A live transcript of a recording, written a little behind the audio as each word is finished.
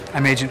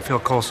I'm Agent Phil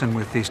Coulson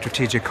with the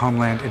Strategic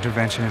Homeland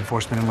Intervention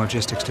Enforcement and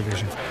Logistics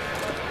Division.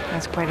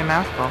 That's quite a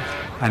mouthful.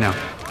 I know.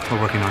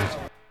 We're working on it.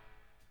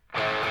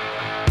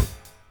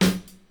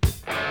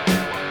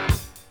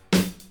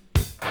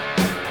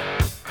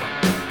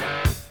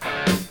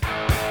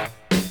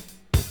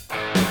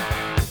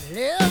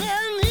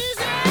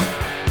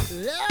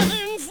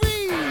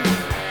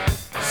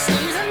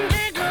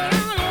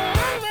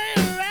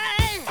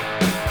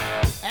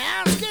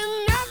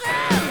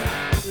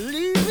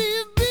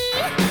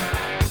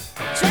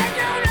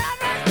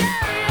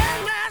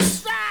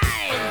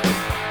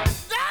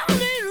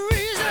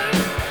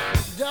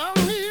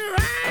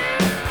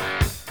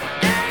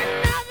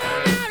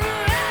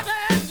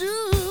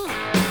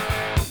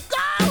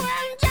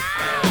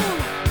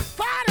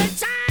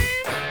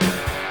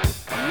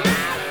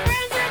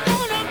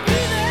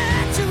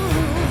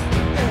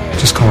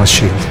 Just call us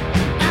SHIELD.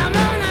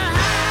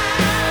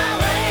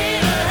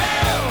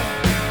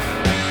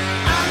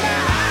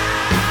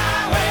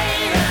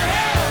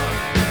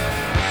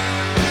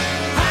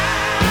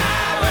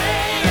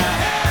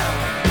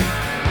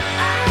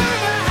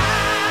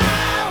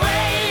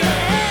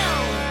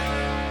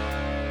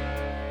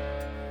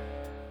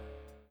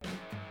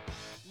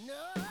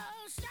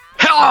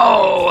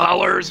 Hello,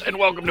 howlers, and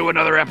welcome to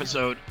another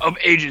episode of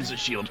Agents of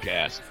S.H.I.E.L.D.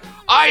 Cast.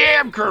 I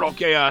am Colonel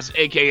Chaos,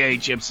 a.k.a.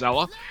 Chip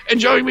Sella, and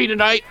joining me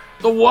tonight,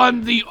 the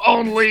one, the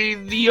only,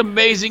 the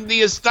amazing,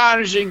 the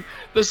astonishing,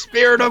 the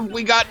spirit of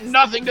we got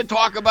nothing to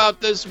talk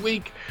about this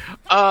week,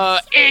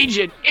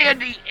 Agent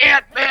Andy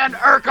Ant-Man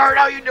Urquhart.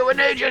 How you doing,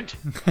 Agent?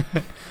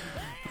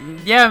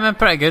 Yeah, I'm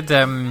pretty good.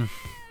 I'm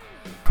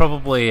pretty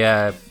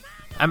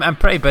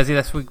busy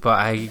this week, but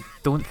I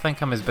don't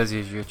think I'm as busy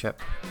as you, Chip.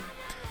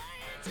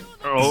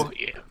 Oh,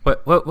 yeah.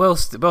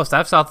 Whilst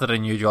I've started a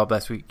new job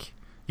this week,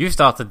 you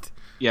started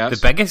the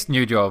biggest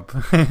new job.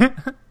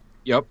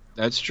 Yep,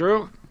 that's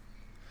true.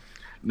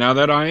 Now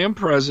that I am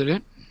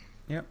president,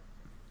 yep.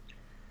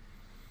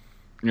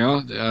 You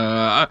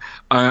know,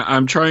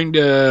 I'm trying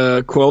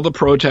to quell the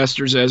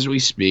protesters as we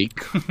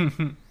speak.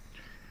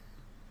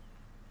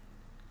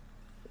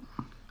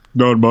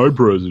 Not my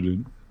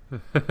president.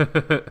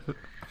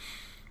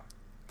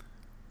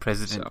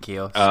 President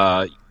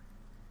Chaos.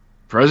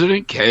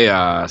 President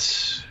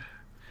Chaos.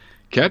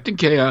 Captain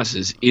Chaos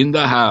is in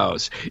the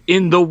house.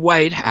 In the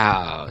White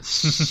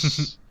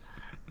House.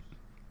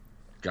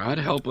 God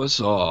help us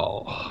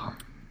all.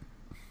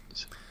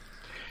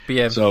 But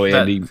yeah, so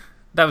Andy,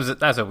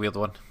 that's a weird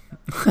one.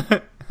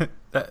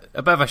 A bit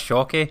of a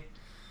shock, eh?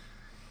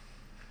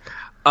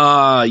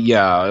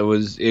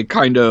 Yeah,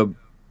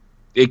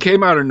 it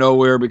came out of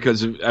nowhere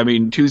because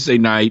Tuesday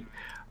night,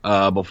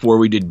 before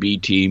we did B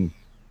Team,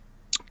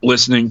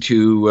 listening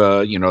to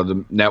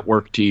the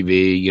network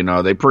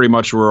TV, they pretty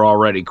much were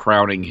already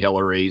crowning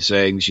Hillary,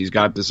 saying she's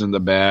got this in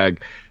the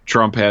bag,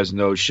 Trump has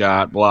no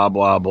shot, blah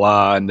blah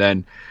blah, and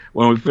then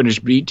when we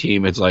finished B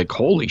Team, it's like,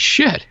 holy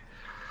shit.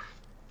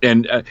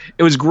 And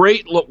it was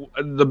great. Look,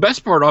 the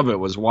best part of it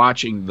was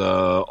watching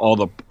all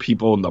the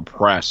people in the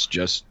press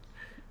just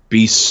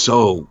be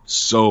so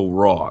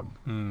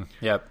wrong.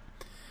 Yep.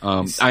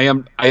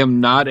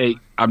 I'm not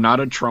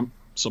a Trump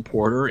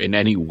supporter in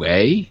any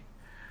way,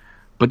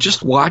 but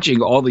just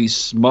watching all these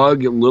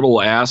smug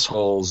little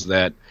assholes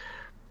that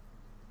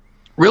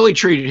really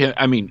treated him.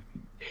 I mean,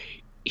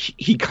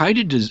 he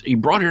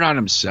brought it on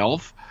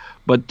himself,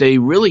 but they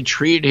really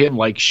treated him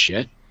like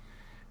shit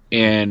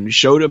and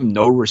showed him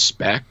no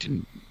respect.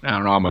 And I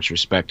don't know how much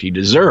respect he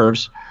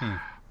deserves,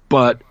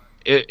 but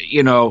they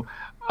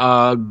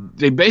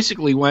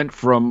basically went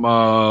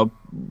from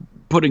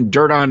putting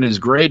dirt on his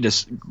grave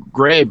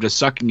to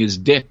sucking his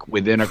dick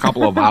within a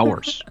couple of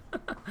hours.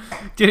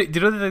 Do you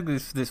know the thing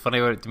that's funny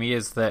about it to me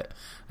is that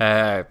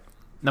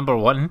number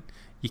one,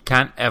 you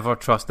can't ever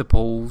trust the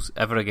polls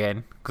ever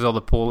again because all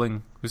the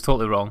polling was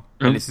totally wrong.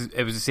 And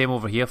it was the same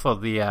over here for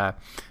the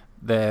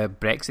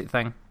Brexit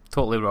thing.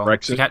 Totally wrong.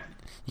 Brexit.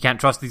 You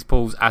can't trust these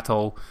polls at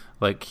all.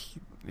 Like,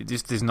 it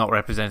just is not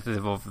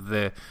representative of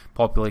the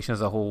population as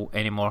a whole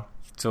anymore.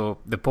 So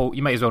the poll,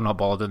 you might as well not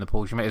bother doing the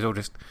polls. You might as well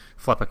just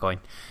flip a coin.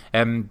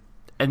 And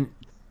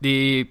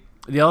the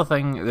other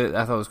thing that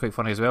I thought was quite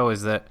funny as well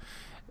is that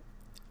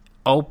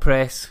all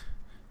press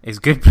is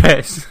good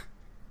press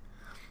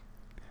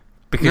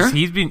because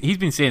he's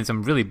been saying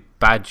some really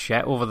bad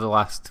shit over the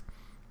last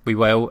wee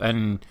while,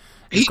 and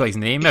he's got his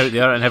name out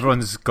there, and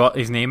everyone's got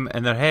his name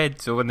in their head.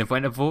 So when they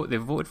went to vote, they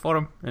voted for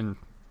him. And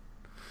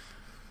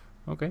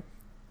okay,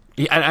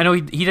 I know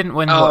he didn't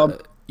win.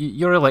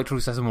 Your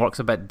electoral system works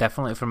a bit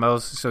differently from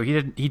ours, so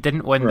he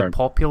didn't win the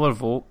popular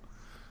vote,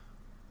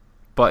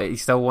 but he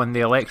still won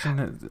the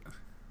election.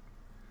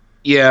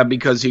 Yeah,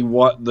 because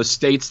the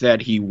states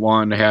that he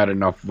won had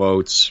enough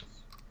votes.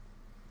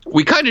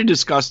 We kind of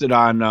discussed it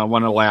on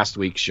one of last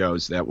week's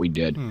shows that we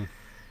did.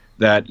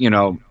 That,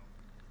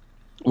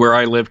 where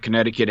I live,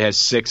 Connecticut has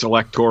 6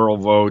 electoral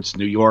votes.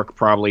 New York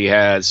probably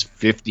has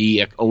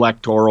 50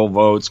 electoral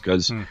votes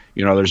because,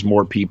 there's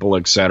more people,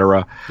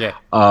 etc. Yeah.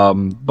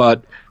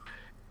 But,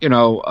 it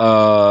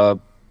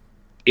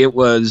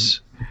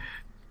was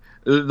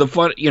the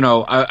fun,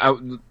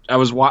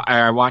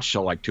 I watched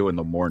till like 2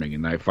 a.m,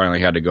 and I finally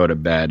had to go to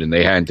bed, and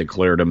they hadn't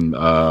declared him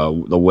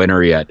the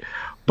winner yet.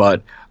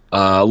 But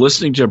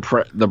listening to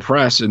the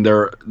press, and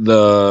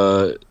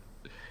the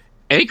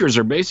anchors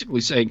are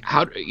basically saying,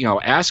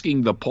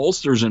 asking the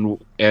pollsters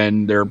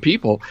and their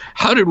people,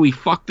 how did we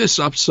fuck this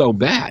up so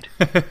bad?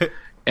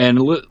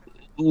 And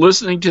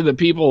listening to the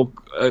people,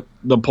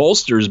 the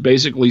pollsters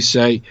basically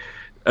say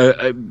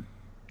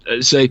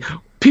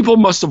people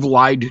must have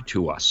lied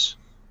to us.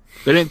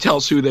 They didn't tell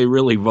us who they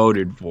really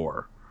voted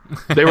for.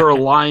 They were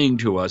lying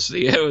to us.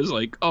 It was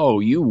like, oh,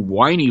 you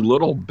whiny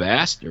little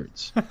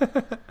bastards.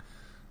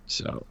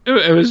 So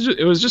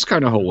it was just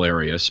kind of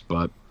hilarious.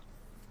 But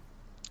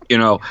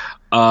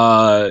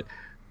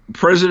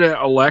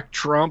President-elect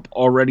Trump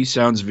already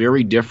sounds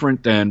very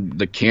different than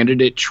the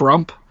candidate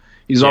Trump.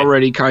 He's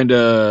already kind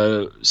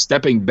of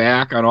stepping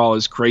back on all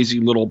his crazy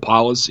little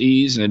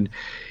policies, and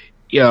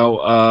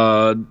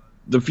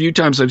the few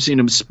times I've seen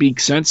him speak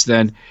since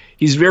then,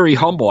 he's very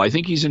humble. I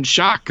think he's in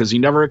shock because he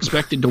never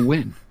expected to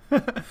win.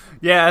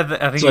 Yeah, I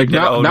think it's like,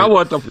 now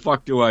what the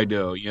fuck do I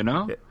do,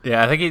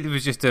 Yeah, I think he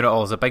was just doing it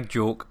all as a big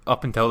joke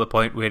up until the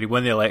point where he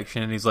won the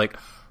election and he's like,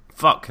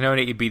 fuck, now I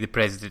need to be the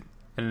president.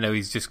 And now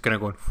he's just kind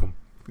of going,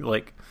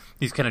 like,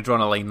 he's kind of drawn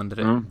a line under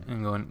it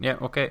and going, yeah,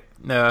 okay,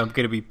 now I'm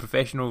going to be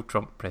professional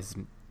Trump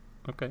president.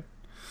 Okay.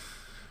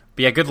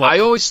 But yeah, good luck. I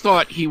always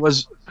thought he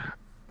was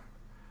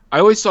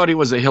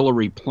a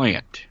Hillary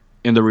plant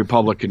in the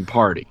Republican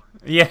Party.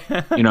 Yeah.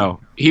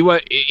 He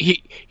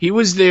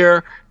was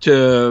there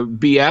to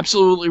be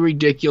absolutely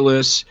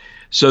ridiculous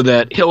so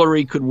that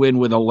Hillary could win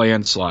with a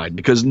landslide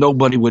because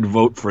nobody would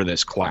vote for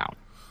this clown.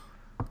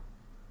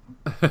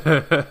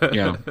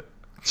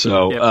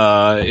 So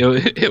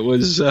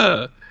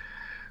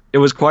it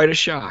was quite a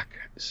shock.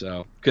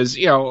 So because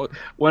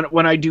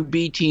when I do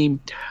B Team,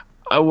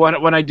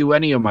 when I do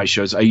any of my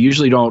shows, I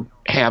usually don't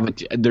have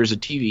it. There's a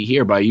TV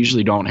here, but I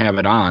usually don't have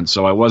it on,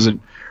 so I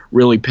wasn't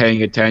really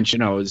paying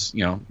attention. I was,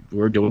 we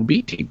were doing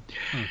B Team.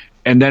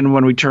 And then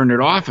when we turned it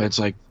off, it's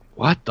like,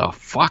 what the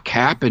fuck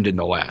happened in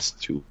the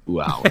last 2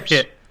 hours?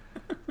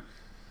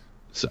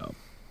 So,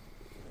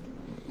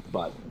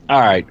 but all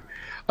right,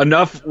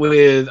 enough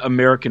with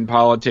American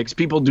politics.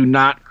 People do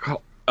not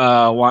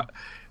want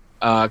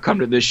come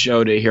to this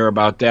show to hear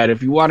about that.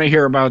 If you want to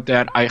hear about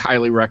that, I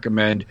highly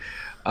recommend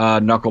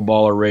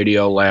Knuckleballer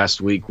Radio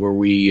last week, where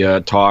we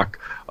talk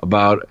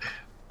about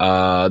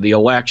the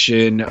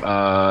election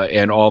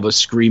and all the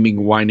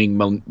screaming, whining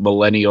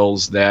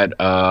millennials that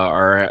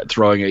are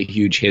throwing a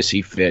huge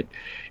hissy fit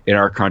in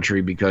our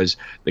country because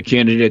the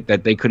candidate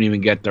that they couldn't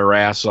even get their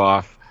ass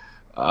off,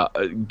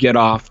 get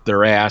off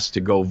their ass to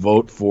go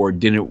vote for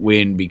didn't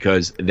win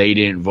because they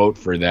didn't vote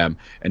for them,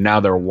 and now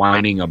they're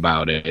whining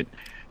about it.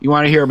 You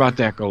want to hear about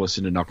that? Go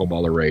listen to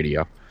Knuckleballer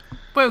Radio.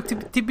 Well,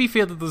 to be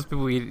fair to those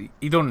people, you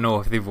don't know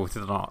if they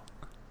voted or not.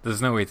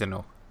 There's no way to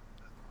know.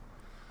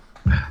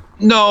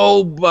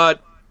 No,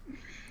 but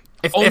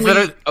if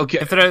they're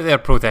out there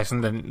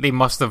protesting, then they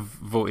must have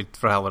voted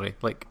for Hillary.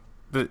 Like,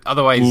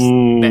 otherwise,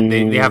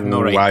 they have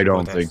no right. I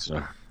don't think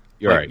so.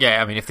 You're right.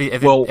 Yeah, I mean, if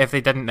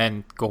they didn't,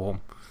 then go home.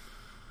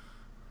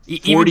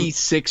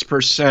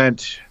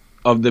 46%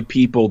 of the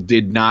people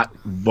did not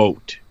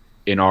vote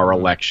in our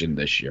election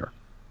this year.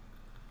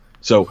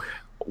 So,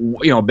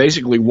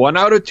 basically 1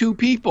 out of 2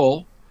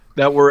 people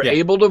that were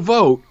able to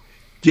vote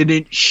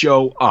didn't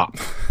show up.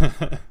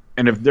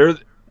 And if they're,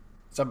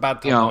 it's a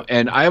bad time.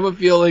 And I have a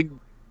feeling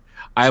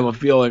a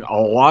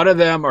lot of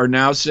them are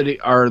now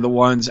are the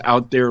ones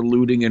out there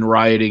looting and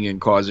rioting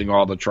and causing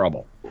all the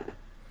trouble.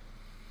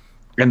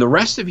 And the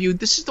rest of you,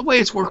 this is the way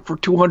it's worked for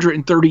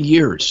 230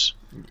 years.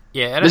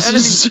 Yeah, this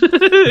is, To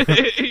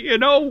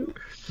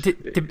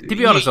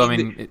be honest, I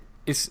mean,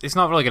 it's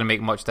not really going to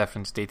make much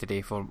difference day to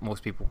day for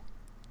most people.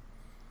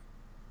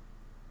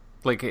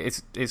 Like,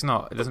 it's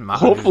not. It doesn't matter.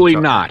 Hopefully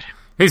not.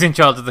 Who's in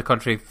charge of the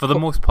country? For the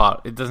most part,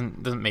 it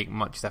doesn't make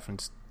much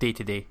difference day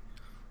to day.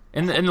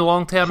 In the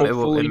long term, it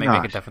may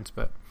make a difference,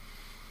 but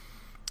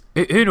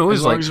who knows?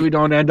 As long as we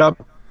don't end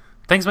up,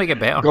 things might get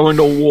better. Going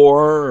to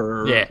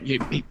war, or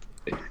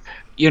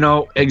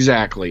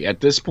exactly. At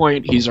this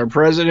point, he's our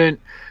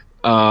president.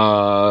 You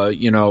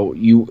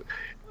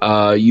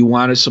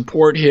want to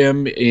support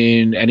him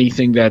in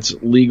anything that's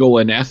legal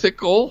and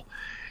ethical.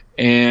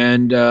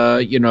 And,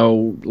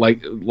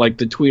 like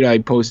the tweet I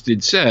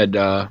posted said,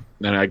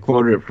 and I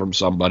quoted it from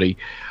somebody,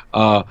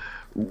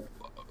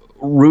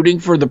 rooting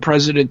for the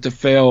president to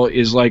fail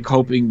is like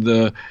hoping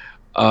the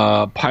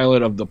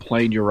pilot of the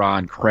plane you're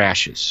on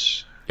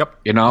crashes. Yep.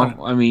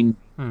 I mean,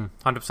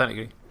 100%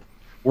 agree.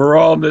 We're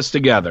all in this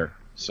together.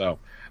 So,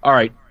 all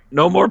right.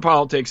 No more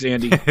politics,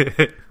 Andy.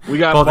 We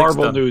got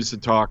Marvel news to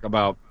talk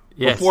about.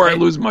 Yes, before I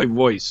lose my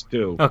voice,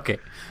 too. Okay.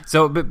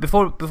 So, but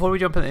before we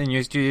jump into the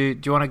news, do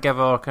you want to give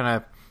our kind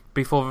of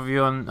brief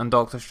overview on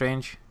Doctor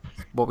Strange?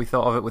 What we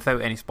thought of it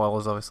without any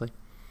spoilers, obviously.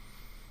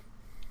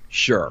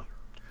 Sure.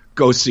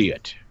 Go see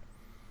it.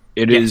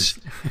 It is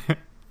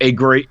a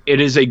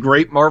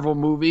great Marvel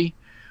movie.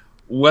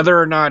 Whether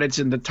or not it's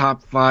in the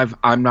top 5,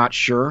 I'm not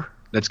sure.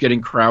 That's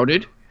getting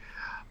crowded.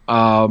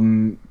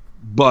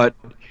 but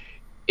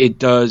it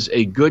does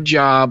a good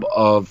job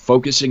of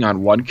focusing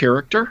on one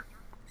character,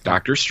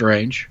 Doctor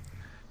Strange,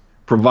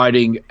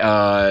 providing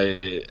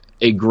a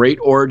great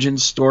origin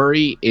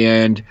story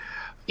and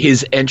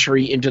his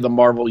entry into the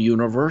Marvel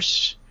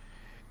Universe.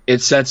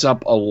 It sets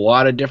up a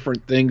lot of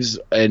different things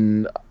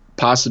and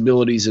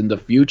possibilities in the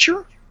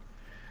future.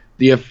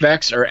 The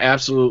effects are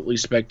absolutely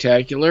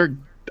spectacular.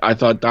 I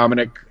thought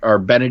Benedict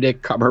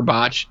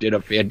Cumberbatch did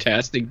a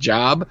fantastic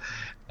job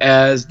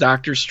as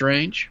Doctor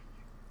Strange.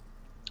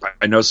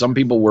 I know some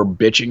people were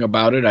bitching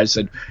about it. I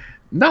said,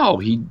 no,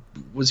 he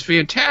was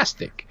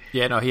fantastic.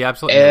 Yeah, no, he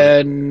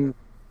absolutely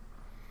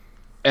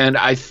and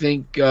I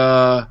think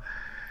it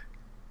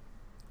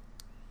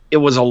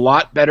was a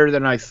lot better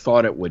than I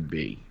thought it would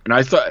be. And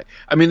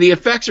the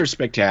effects are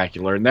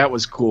spectacular, and that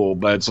was cool,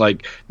 but it's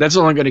like, that's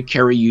only going to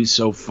carry you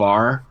so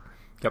far.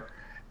 Yep.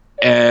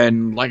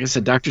 And like I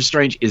said, Doctor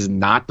Strange is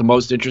not the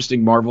most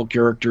interesting Marvel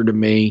character to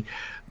me.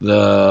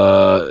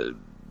 The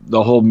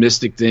whole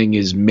mystic thing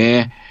is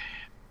meh.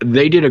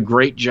 They did a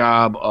great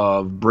job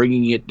of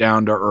bringing it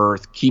down to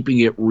earth, keeping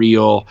it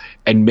real,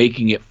 and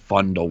making it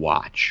fun to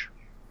watch.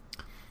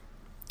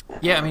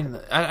 Yeah, I mean,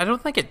 I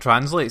don't think it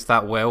translates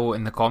that well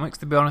in the comics,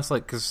 to be honest.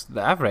 Like, because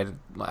I've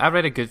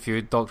read a good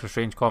few Doctor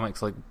Strange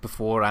comics, like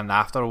before and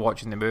after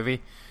watching the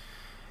movie,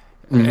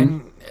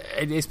 and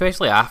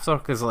especially after,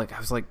 because like I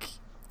was like,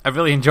 I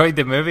really enjoyed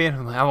the movie, and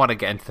I'm like, I want to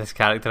get into this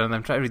character, and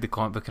I'm trying to read the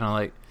comic book, and I'm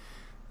like,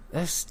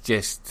 this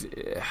just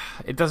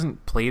it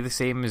doesn't play the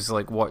same as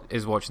like what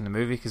is watching the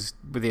movie, because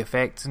with the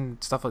effects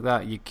and stuff like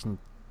that, you can.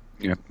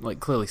 Yeah. Like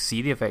clearly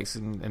see the effects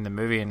in the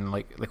movie, and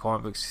like the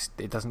comic books,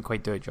 it doesn't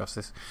quite do it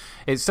justice.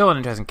 It's still an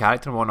interesting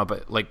character and whatnot,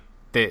 but like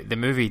the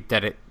movie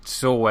did it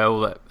so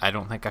well that I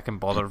don't think I can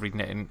bother reading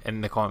it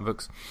in the comic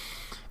books.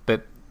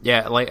 But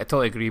yeah, like I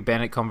totally agree.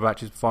 Benedict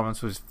Cumberbatch's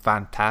performance was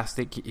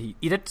fantastic. He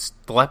did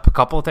slip a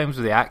couple of times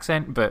with the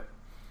accent, but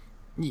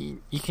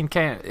you can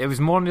kind of, it was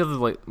more near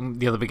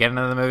the beginning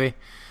of the movie.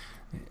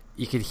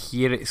 You could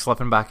hear it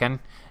slipping back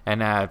in,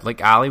 and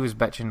like Ali was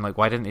bitching, like,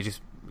 why didn't they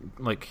just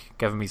like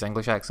give him his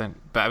English accent?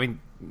 But I mean,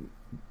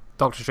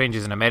 Doctor Strange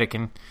is an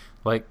American.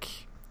 Like,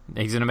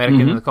 he's an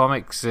American in the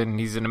comics, and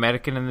he's an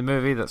American in the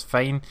movie. That's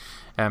fine.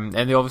 And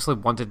they obviously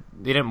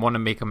they didn't want to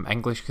make him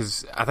English,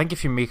 because I think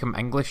if you make him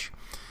English,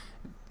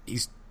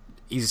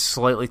 he's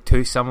slightly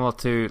too similar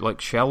to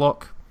like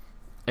Sherlock,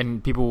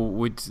 and people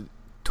would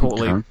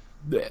totally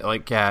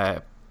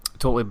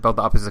totally build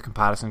that up as a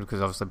comparison,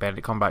 because obviously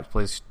Benedict Cumberbatch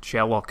plays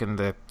Sherlock in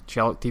the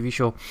Sherlock TV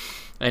show,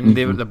 and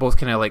they're both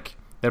kind of like,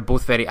 they're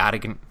both very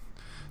arrogant,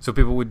 so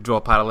people would draw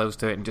parallels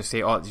to it and just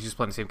say, oh, he's just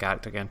playing the same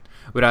character again.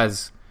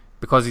 Whereas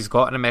because he's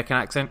got an American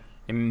accent,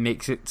 it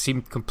makes it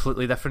seem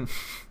completely different.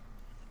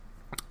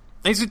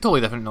 It's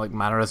totally different, like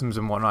mannerisms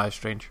and whatnot. Is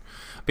strange,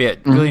 but yeah,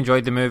 really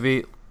enjoyed the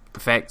movie.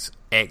 Effects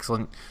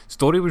excellent,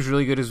 story was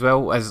really good as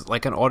well, as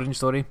like an origin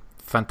story,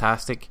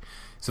 fantastic.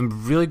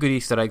 Some really good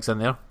Easter eggs in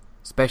there,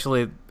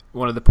 especially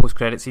one of the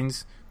post-credit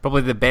scenes,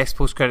 probably the best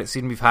post-credit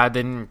scene we've had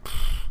in,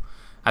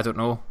 I don't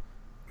know,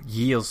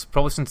 years,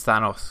 probably since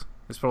Thanos.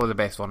 It's probably the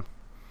best one.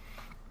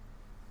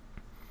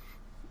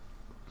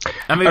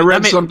 I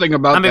read something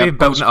about that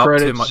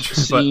post-credit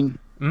scene.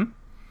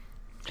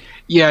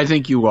 Yeah, I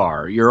think you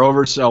are. You're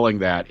overselling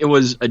that. It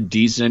was a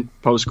decent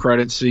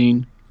post-credit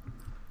scene,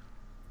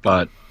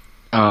 but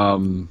I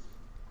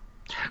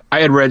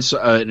had read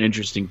an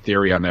interesting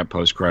theory on that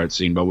post-credit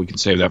scene, but we can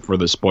save that for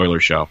the spoiler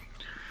show.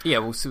 Yeah,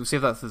 we'll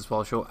save that for the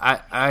spoiler show.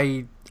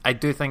 I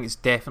do think it's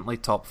definitely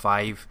top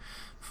 5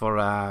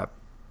 for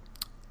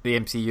the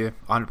MCU,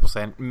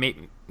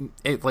 100%.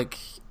 It, like,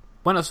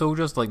 Winter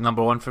Soldier's like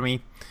number 1 for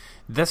me.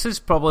 This is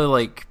probably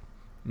like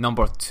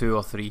number 2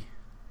 or 3.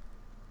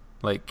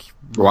 Like,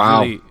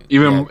 wow, really,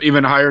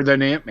 even higher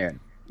than Ant-Man.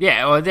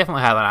 Yeah, well,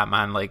 definitely higher than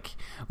Ant-Man. Like,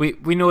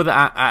 we know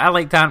that I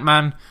liked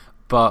Ant-Man,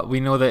 but we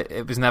know that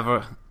it's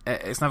never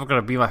going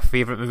to be my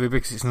favourite movie,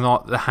 because it's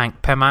not the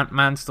Hank Pym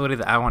Ant-Man story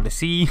that I want to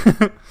see.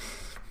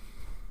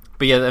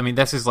 But yeah, I mean,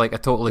 this is like a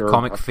totally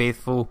comic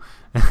faithful.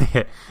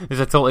 It's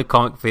a totally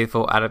comic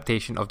faithful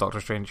adaptation of Doctor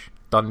Strange,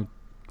 done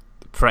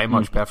pretty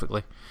much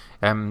perfectly.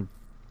 I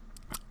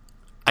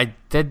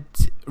did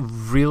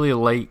really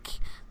like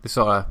the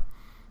sort of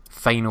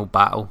final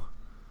battle.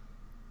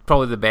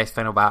 Probably the best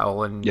final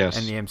battle in the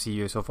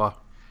MCU so far.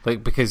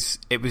 Like, because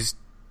it was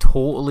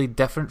totally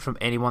different from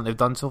anyone they've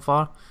done so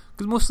far.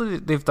 Because mostly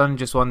they've done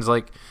just ones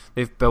like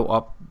they've built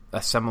up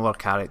a similar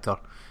character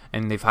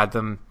and they've had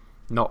them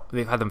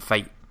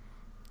fight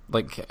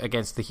like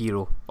against the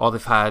hero, or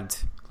they've had,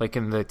 like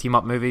in the team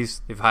up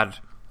movies, they've had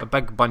a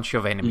big bunch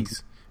of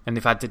enemies and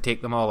they've had to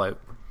take them all out,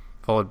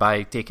 followed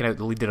by taking out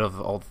the leader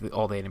of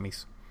all the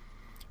enemies.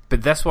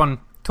 But this one,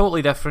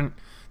 totally different,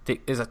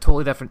 is a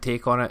totally different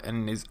take on it,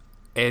 and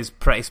is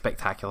pretty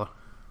spectacular.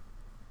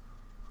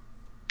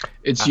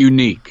 It's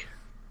unique.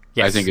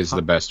 Yes, I think is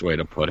the best way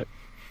to put it.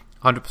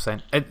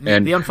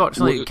 100%. They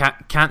unfortunately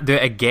can't do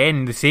it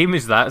again the same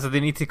as that, so they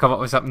need to come up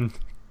with something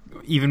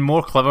even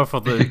more clever for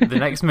the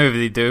next movie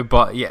they do.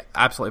 But yeah,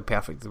 absolutely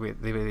perfect the way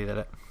they did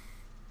it.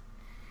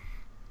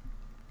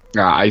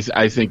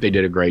 I think they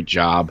did a great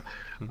job.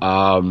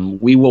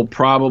 We will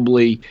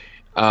probably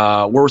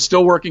we're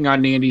still working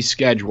on Andy's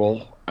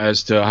schedule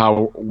as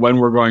to when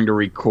we're going to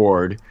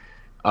record.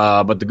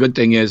 But the good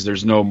thing is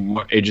there's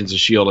no Agents of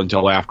S.H.I.E.L.D.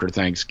 until after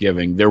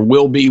Thanksgiving. There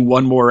will be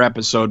one more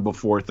episode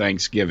before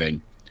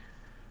Thanksgiving.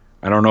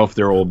 I don't know if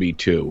there will be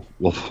two.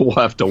 We'll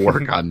have to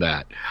work on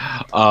that.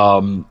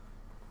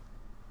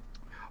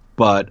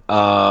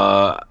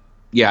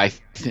 Yeah,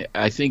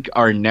 I think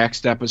our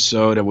next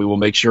episode, and we will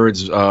make sure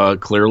it's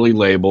clearly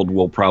labeled,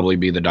 will probably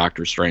be the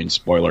Doctor Strange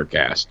spoiler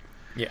cast.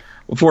 Yeah.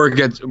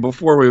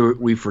 Before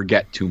we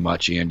forget too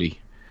much, Andy.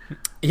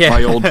 Yeah.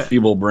 My old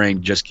feeble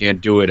brain just can't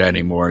do it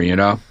anymore, you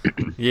know?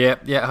 Yeah,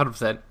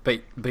 100%.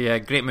 But yeah,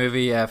 great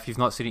movie. If you've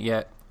not seen it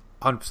yet,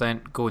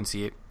 100% go and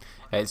see it.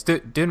 It's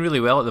doing really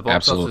well at the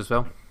box office as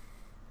well.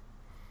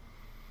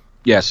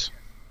 Yes.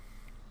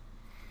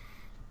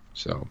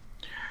 So,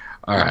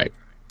 all right.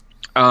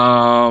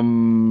 Why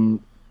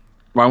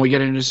don't we get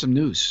into some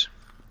news?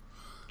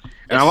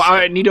 And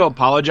I need to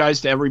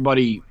apologize to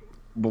everybody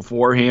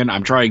beforehand.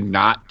 I'm trying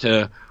not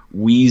to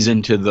wheeze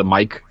into the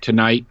mic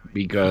tonight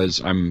because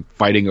I'm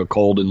fighting a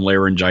cold and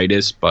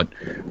laryngitis, but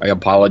I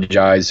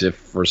apologize if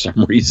for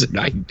some reason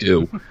I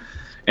do.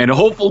 And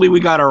hopefully we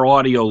got our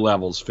audio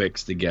levels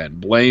fixed again.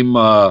 Blame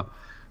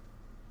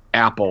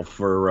Apple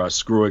for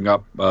screwing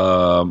up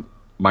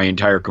my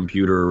entire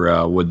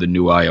computer with the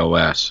new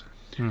iOS.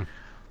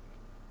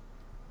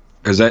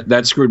 Because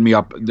that screwed me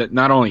up,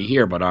 not only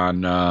here, but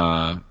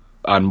on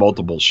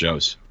multiple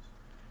shows.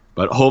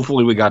 But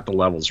hopefully we got the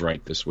levels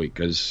right this week,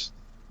 because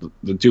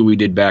the two we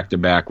did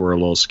back-to-back were a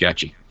little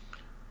sketchy.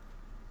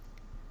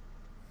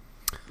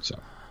 So,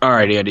 all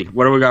right, Andy,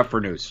 what do we got for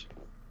news?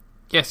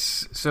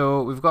 Yes,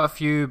 so we've got a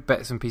few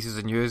bits and pieces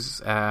of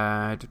news.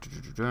 I'm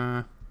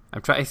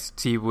trying to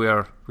see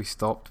where we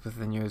stopped with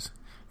the news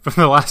from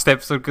the last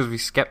episode, because we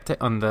skipped it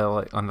on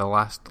the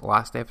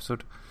last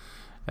episode.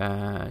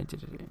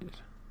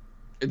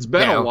 It's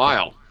been a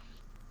while.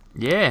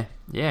 Yeah.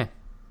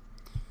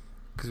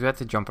 Because we had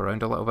to jump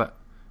around a little bit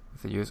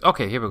with the news.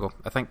 Okay, here we go.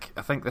 I think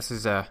this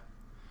is the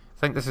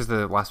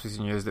last piece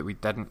of news that we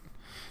didn't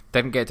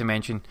get to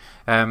mention.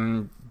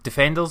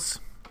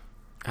 Defenders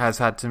has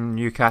had some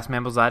new cast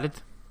members added.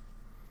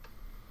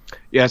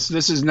 Yes,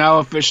 this is now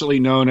officially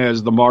known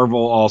as the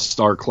Marvel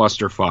All-Star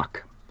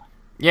Clusterfuck.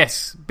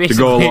 Yes, basically.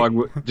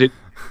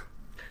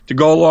 To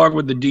go along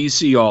with the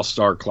DC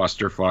All-Star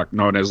Clusterfuck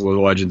known as The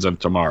Legends of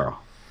Tomorrow.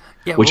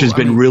 Yeah, which has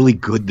been really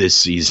good this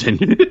season.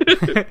 Do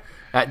you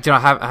know, I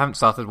haven't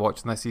started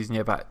watching this season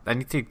yet, but I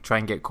need to try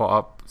and get caught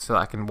up so that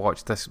I can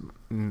watch this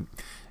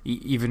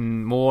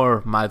even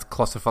more mad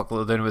clusterfuck that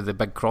they're doing with the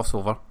big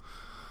crossover.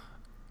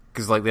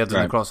 Because they're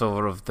doing the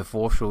crossover of the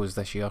 4 shows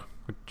this year,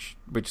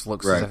 which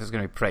looks as if it's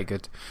going to be pretty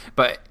good.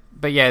 But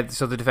yeah,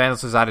 so the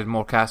Defenders has added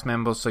more cast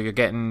members, so you're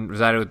getting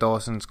Rosario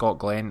Dawson, Scott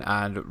Glenn,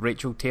 and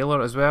Rachel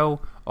Taylor as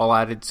well, all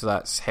added. So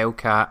that's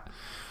Hellcat,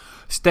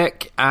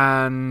 Stick,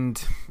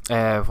 and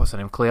what's her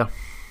name? Claire,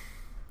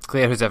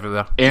 who's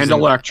everywhere, and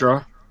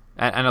Elektra,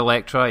 and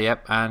Elektra.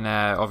 Yep, and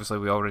obviously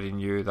we already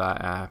knew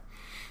that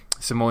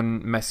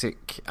Simone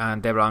Missick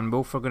and Deborah Ann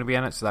Wolf are going to be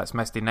in it. So that's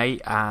Misty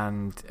Knight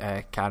and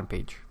Karen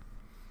Page.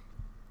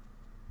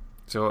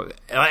 So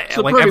like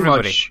pretty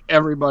much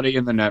everybody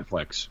in the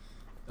Netflix,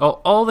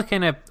 all the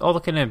kind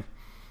of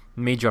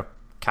major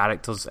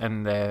characters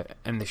in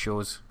the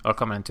shows are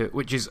coming into it,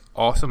 which is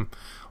awesome.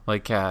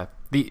 Like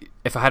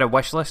if I had a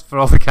wish list for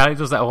all the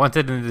characters that I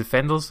wanted in the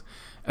Defenders,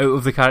 out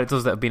of the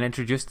characters that have been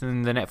introduced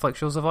in the Netflix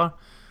shows so far,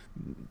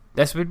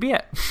 this would be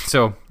it.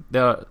 So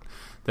they're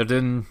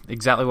doing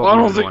exactly what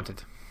we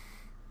wanted.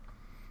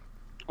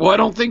 Well, I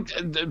don't think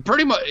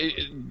pretty much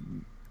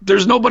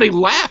there's nobody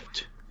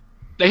left.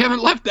 They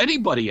haven't left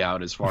anybody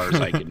out, as far as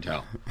I can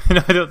tell.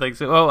 No, I don't think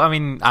so. Well, I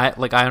mean,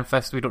 like Iron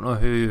Fist, we don't know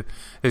who's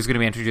going to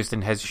be introduced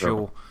in his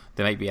show.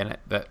 They might be in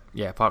it, but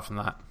yeah, apart from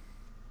that,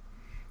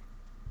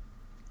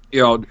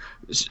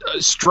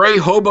 Stray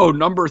Hobo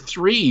number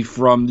 3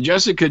 from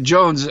Jessica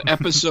Jones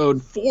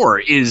episode 4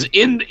 is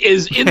in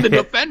the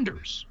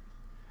Defenders.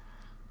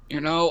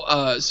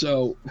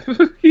 So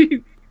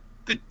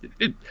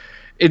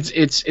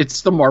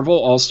it's the Marvel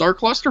All-Star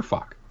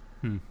Clusterfuck.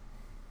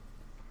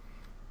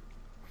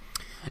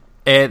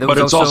 But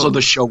it's also the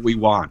show we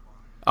want.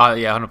 Oh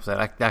yeah, 100%.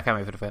 I can't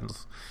wait for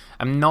Defenders.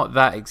 I'm not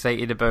that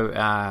excited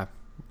about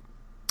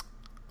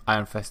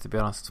Iron Fist, to be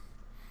honest.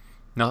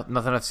 Nothing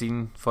I've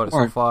seen for it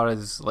so far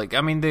is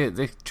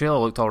the trailer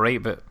looked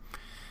alright, but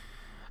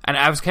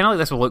I was kind of like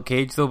this with Luke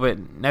Cage though. But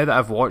now that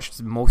I've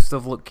watched most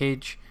of Luke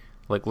Cage,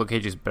 Luke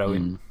Cage is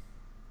brilliant.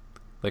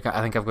 I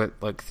think I've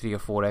got 3 or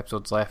 4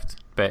 episodes left,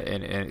 but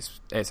and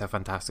it's a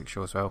fantastic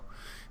show as well.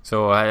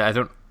 So I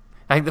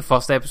think the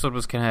first episode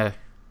was kind of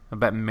a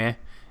bit meh,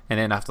 and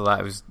then after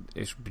that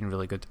it's been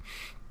really good.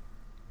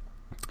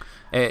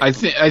 I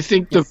think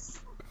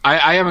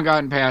I haven't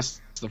gotten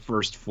past the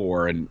first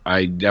 4, and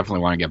I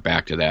definitely want to get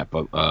back to that.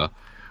 But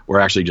we're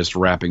actually just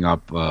wrapping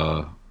up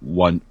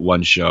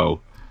one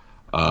show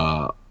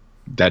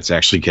that's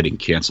actually getting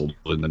canceled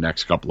in the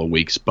next couple of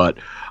weeks. But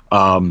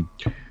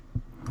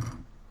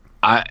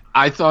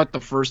I thought the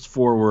first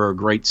 4 were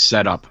great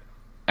setup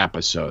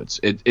episodes.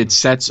 It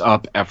sets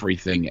up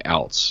everything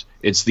else.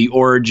 It's the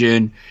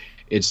origin.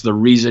 It's the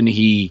reason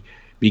he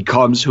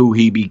becomes who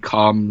he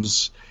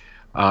becomes.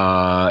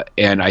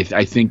 And I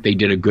think they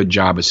did a good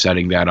job of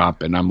setting that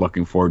up, and I'm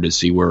looking forward to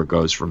see where it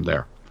goes from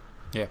there.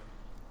 Yeah.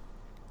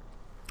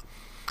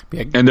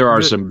 And there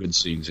are some good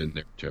scenes in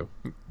there too.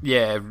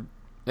 Yeah,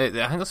 I think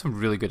there's some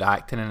really good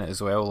acting in it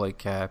as well.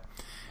 Like,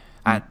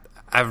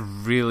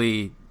 I've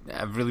really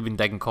been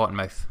digging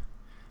Cottonmouth.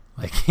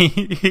 Like,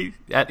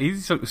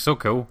 he's so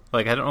cool.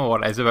 Like, I don't know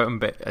what it is about him,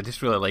 but I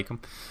just really like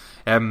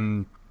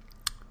him.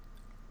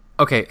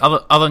 Okay,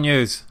 other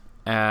news.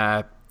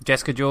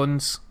 Jessica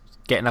Jones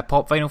getting a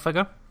pop vinyl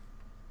figure.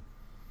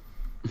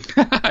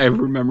 I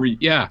remember.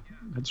 Yeah,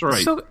 that's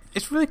right. So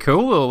it's really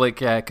cool though, like,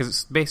 because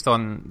it's based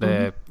on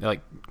the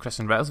like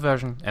Kristen Ritters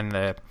version in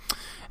the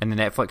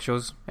Netflix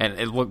shows, and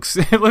it looks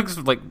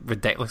like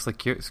ridiculously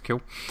cute. It's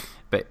cool,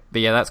 but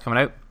yeah, that's coming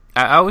out.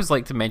 I always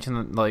like to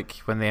mention, like,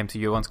 when the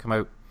MCU ones come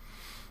out,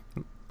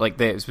 like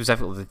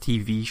specifically the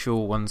TV show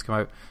ones come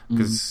out,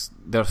 because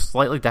they're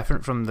slightly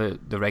different from the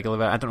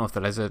regular. I don't know if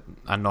there is a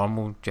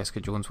normal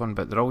Jessica Jones one,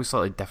 but they're always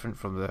slightly different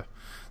from the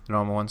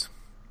normal ones.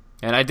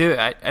 And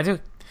I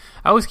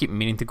always keep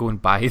meaning to go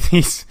and buy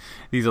these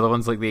other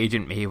ones, like the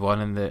Agent May one,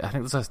 and I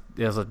think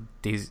there's a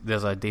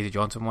Daisy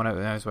Johnson one out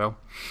there as well.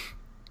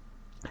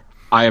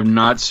 I have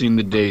not seen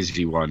the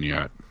Daisy one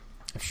yet.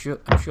 I'm sure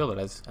there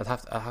is.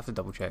 I have to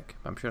double check.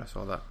 I'm sure I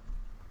saw that.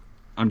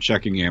 I'm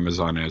checking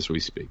Amazon as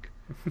we speak.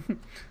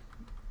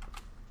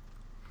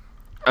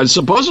 And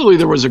supposedly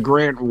there was a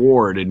grant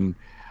award, and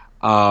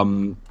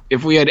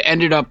if we had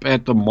ended up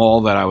at the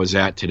mall that I was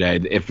at today,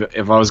 if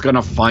I was going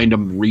to find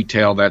them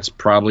retail, that's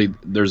probably,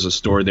 there's a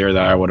store there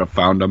that I would have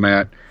found them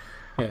at.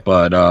 Yeah.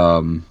 But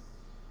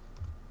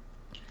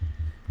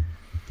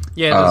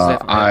yeah, there's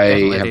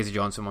definitely a Daisy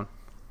Johnson one.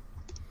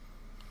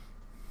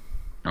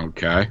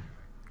 Okay.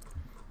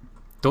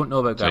 Don't know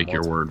about that. Take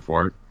your word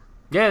for it.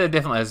 Yeah, there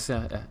definitely is.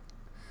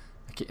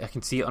 I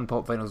can see it on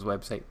Pop Vinyl's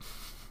website.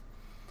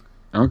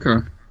 Okay.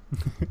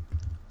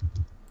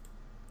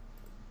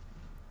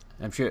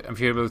 I'm sure you'll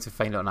be able to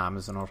find it on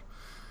Amazon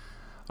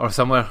or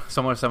somewhere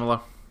similar.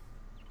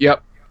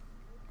 Yep.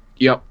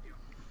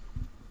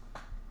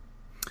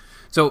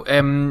 So,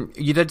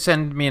 you did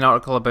send me an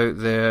article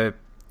about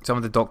some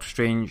of the Doctor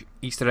Strange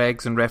Easter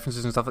eggs and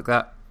references and stuff like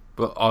that.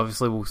 But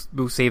obviously,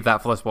 we'll save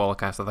that for this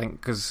Wallacast, I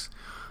think, because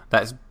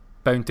that's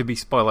bound to be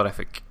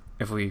spoilerific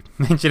if we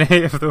mention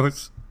any of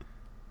those.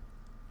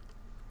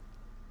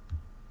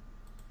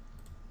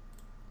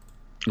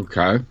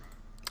 Okay.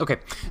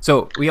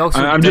 So we also.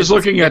 I'm just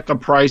looking at the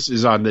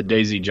prices on the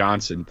Daisy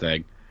Johnson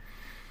thing,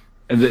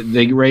 and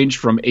they range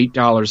from $8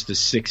 to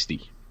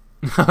 $60.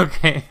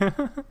 Okay.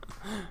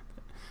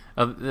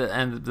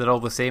 And they're all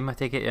the same, I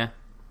take it, yeah.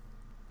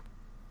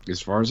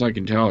 As far as I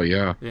can tell,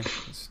 yeah. Yeah.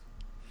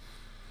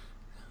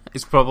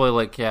 It's probably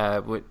like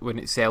when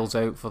it sells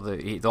out for the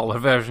 $8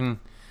 version,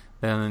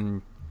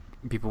 then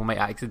people might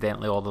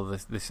accidentally order the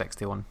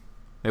 $60 one.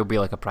 It'll be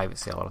like a private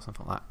sale or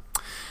something like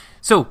that.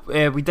 So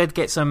we did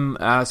get some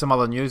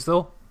other news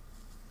though.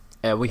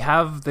 We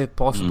have the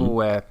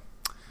possible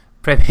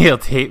premiere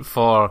date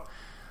for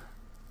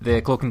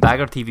the Cloak and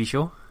Dagger TV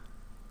show.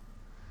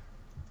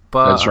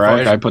 But that's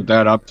right. I put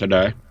that up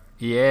today.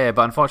 Yeah,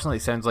 but unfortunately,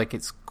 it sounds like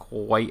it's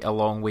quite a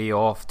long way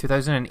off.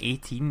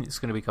 2018, it's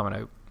going to be coming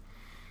out.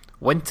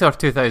 Winter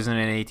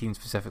 2018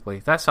 specifically.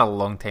 That's a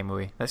long time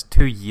away. That's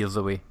 2 years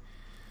away.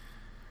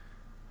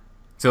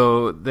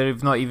 So they've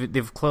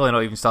clearly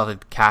not even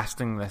started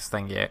casting this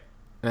thing yet.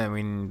 I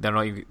mean,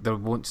 they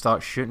won't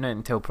start shooting it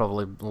until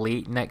probably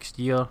late next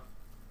year,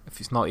 if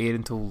it's not aired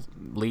until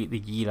late the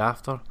year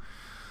after.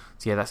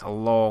 So yeah, that's a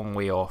long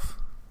way off.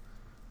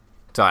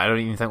 So I don't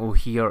even think we'll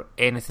hear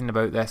anything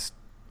about this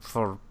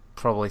for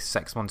probably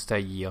 6 months to a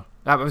year.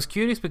 I was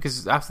curious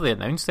because after they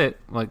announced it,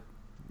 like,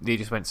 they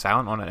just went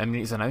silent on it. I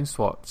mean, it's announced,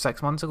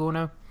 6 months ago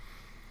now?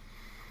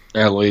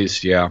 At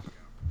least, yeah.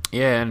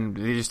 Yeah, and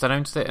they just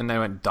announced it and they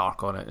went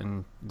dark on it,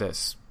 and they're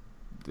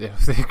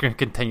going to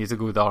continue to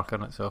go dark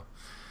on it, so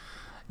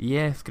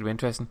yeah, it's going to be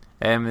interesting.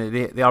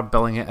 They are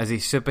billing it as a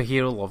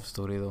superhero love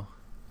story, though.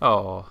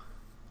 Oh.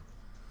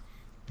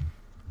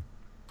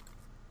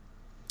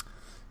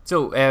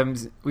 So,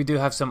 we do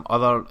have some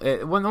other...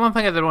 one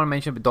thing I did want to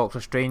mention about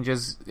Doctor Strange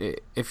is,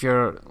 if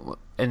you're...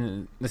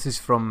 And this is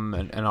from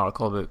an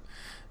article about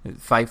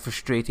 5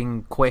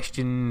 frustrating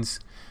questions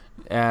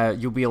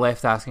you'll be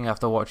left asking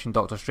after watching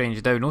Doctor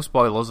Strange. Now, no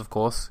spoilers, of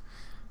course.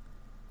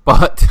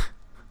 But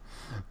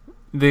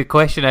the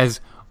question is,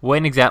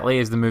 when exactly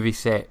is the movie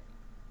set?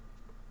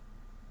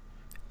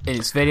 And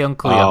it's very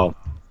unclear. Oh.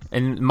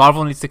 And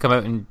Marvel needs to come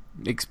out and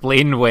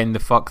explain when the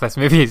fuck this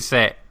movie is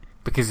set,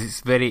 because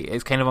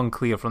it's kind of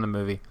unclear from the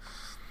movie.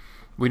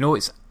 We know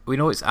it's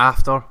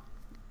after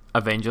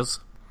Avengers,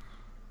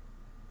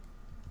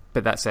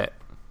 but that's it.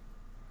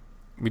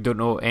 We don't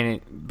know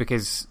any,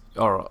 because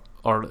or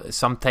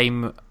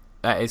sometime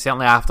it's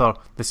certainly after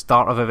the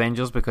start of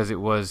Avengers, because it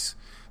was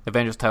the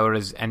Avengers Tower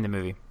is in the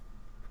movie.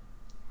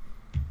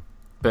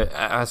 But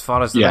as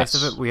far as the rest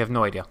of it, we have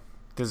no idea.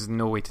 There's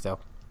no way to tell.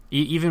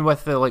 Even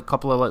with the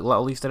couple of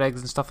little Easter eggs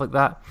and stuff like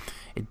that,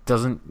 it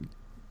doesn't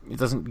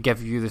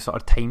give you the sort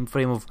of time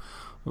frame of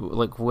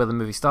where the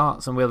movie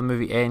starts and where the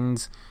movie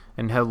ends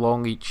and how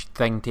long each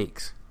thing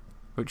takes,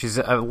 which is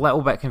a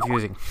little bit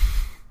confusing.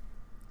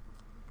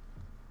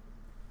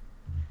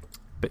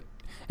 But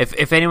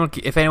if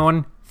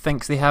anyone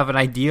thinks they have an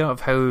idea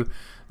of how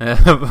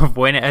of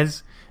when it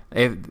is,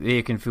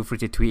 they can feel free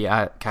to tweet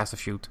at Cast of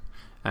Shield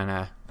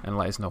and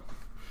let us know.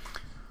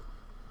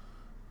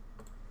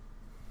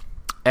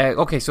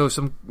 Okay, so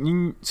some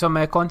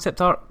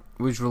concept art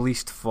was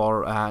released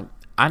for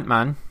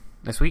Ant-Man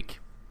this week,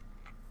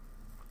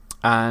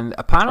 and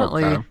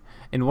apparently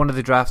in one of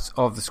the drafts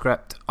of the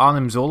script,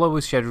 Arnim Zola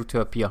was scheduled to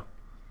appear.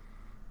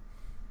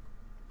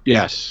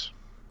 Yes,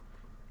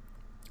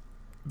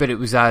 but it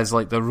was as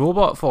the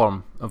robot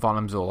form of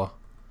Arnim Zola.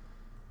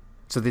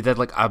 So they did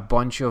a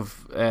bunch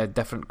of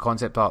different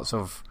concept arts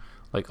of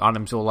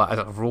Arnim Zola as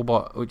a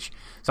robot, which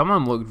some of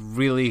them looked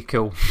really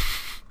cool.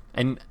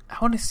 And I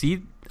want to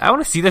see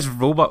this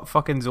robot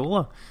fucking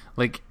Zola.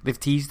 They've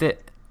teased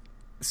it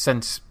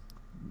since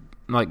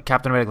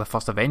Captain America: The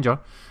First Avenger,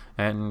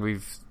 and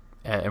we've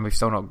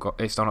still not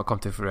come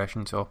to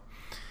fruition. So,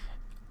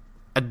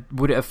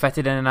 would it have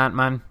fitted in an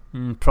Ant-Man?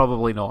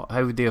 Probably not.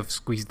 How would they have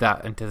squeezed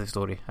that into the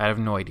story? I have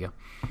no idea.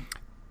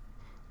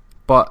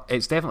 But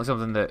it's definitely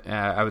something that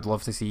I would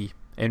love to see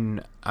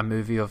in a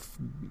movie of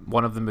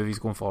one of the movies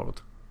going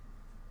forward.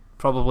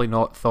 Probably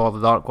not Thor: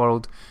 The Dark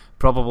World.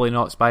 Probably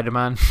not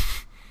Spider-Man.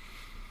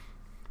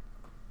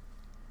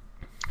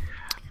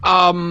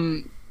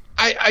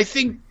 I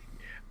think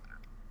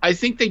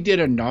they did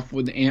enough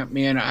with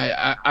Ant-Man.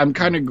 I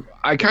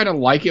kind of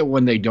like it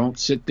when they don't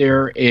sit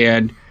there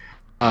and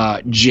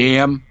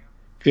jam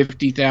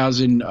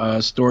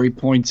 50,000 story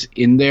points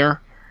in there.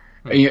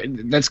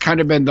 That's kind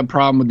of been the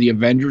problem with the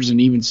Avengers and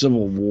even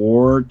Civil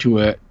War to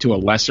a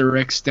lesser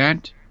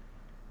extent.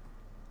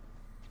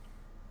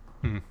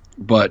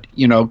 But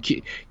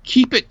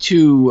keep it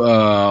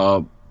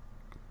to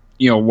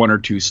one or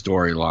two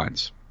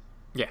storylines.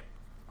 Yeah.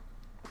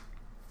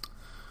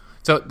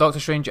 So Doctor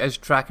Strange is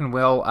tracking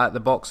well at the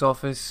box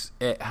office.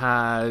 It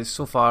has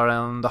so far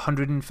around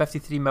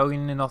 153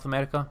 million in North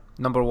America.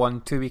 Number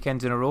 1 2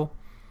 weekends in a row.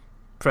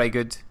 Pretty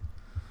good.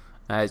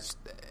 It's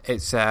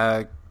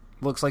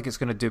looks like it's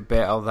going to do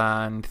better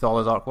than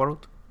Thor: The Dark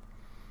World,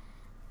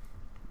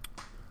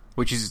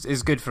 which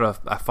is good for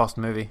a first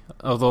movie.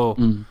 Although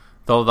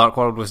Thor: The Dark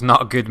World was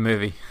not a good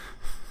movie.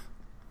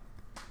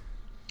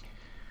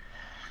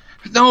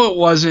 No, it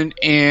wasn't,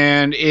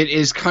 and it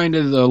is kind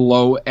of the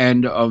low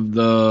end of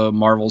the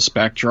Marvel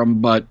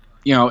spectrum. But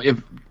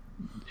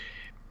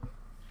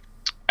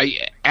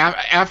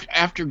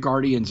after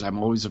Guardians, I'm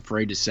always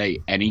afraid to say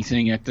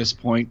anything at this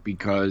point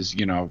because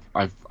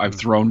I've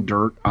thrown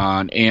dirt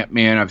on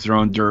Ant-Man, I've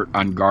thrown dirt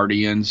on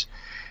Guardians,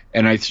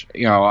 and I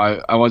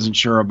wasn't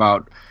sure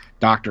about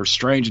Doctor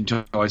Strange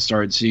until I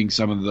started seeing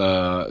some of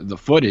the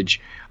footage.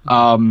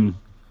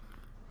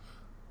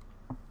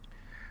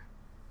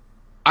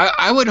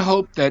 I would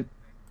hope that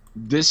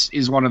this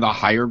is one of the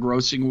higher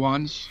grossing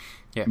ones,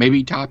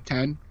 maybe top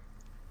 10.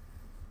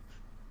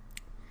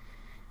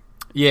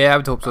 Yeah, I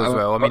would hope so as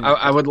well. I mean,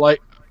 I would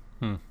like.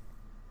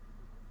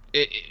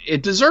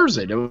 It deserves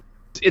it.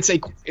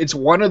 It's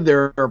one of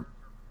their.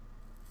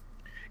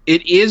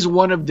 It is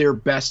one of their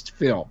best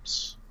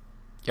films.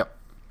 Yep.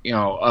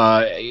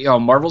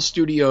 Marvel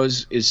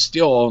Studios is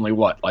still only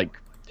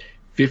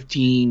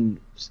 15.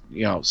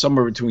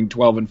 Somewhere between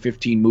 12 and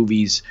 15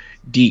 movies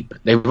deep.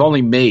 They've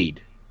only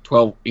made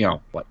 12.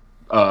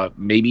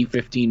 Maybe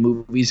 15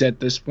 movies at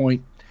this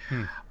point.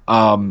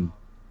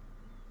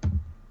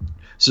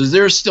 So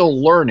they're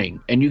still learning,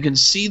 and you can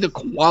see the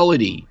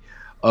quality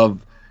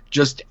of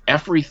just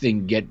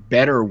everything get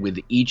better with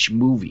each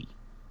movie.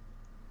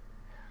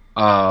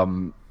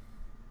 And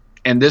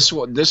this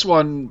one, this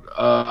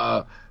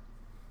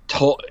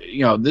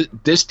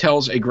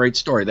tells a great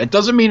story. That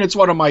doesn't mean it's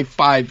one of my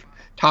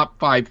top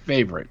 5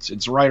 favorites.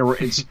 It's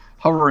it's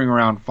hovering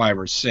around 5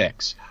 or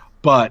 6,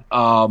 but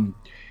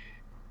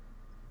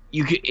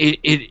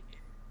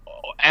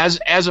as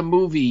a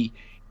movie.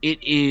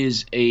 It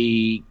is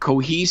a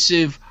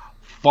cohesive,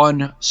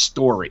 fun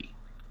story,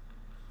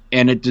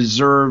 and it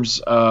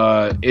deserves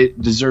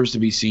to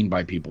be seen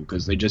by people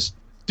because they just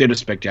did a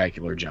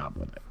spectacular job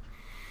with it.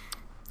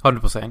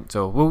 100%.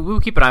 So we'll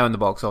keep an eye on the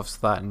box office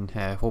for that and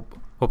hope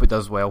it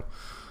does well.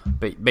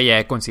 But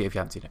yeah, go and see it if you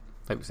haven't seen it,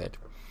 like we said.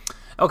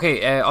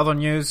 Okay, other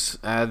news.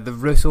 The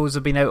Russos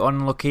have been out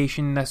on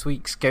location this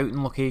week,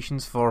 scouting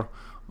locations for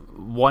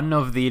one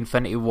of the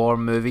Infinity War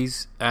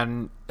movies,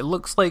 and it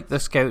looks like they're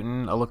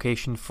scouting a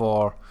location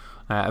for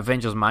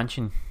Avengers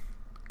Mansion,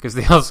 because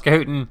they are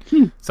scouting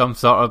some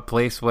sort of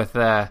place with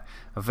a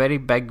very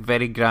big,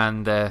 very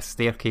grand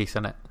staircase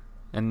in it,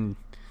 and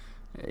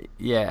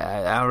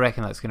I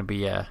reckon that's going to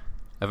be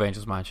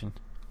Avengers Mansion,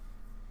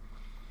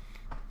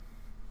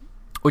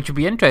 which would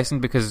be interesting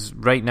because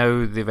right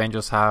now the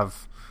Avengers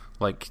have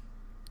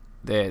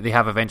they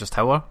have Avengers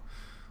Tower,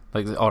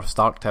 or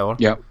Stark Tower.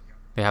 Yep.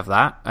 They have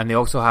that, and they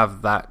also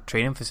have that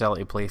training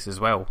facility place as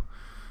well,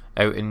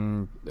 out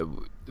in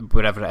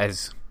wherever it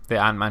is that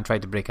Ant-Man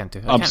tried to break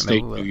into.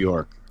 Upstate New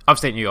York.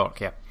 Upstate New York,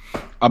 yeah.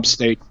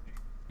 Upstate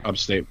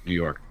New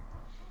York.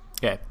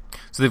 Yeah.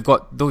 So they've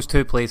got those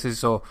two places.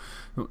 So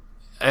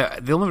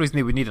the only reason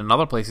they would need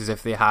another place is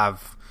if they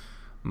have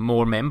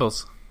more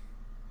members.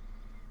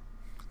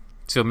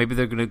 So maybe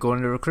they're going to go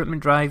on a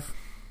recruitment drive.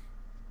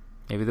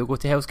 Maybe they'll go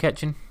to Hell's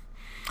Kitchen.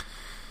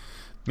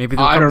 Maybe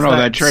they'll I don't know,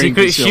 that training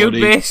secret facility.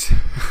 Shield base.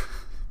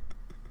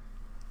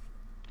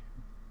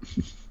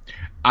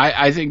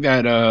 I think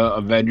that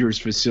Avengers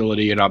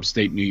facility in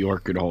upstate New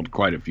York could hold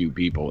quite a few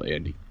people,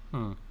 Andy.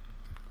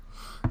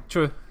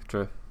 True.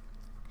 But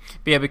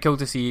yeah, it'd be cool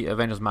to see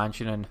Avengers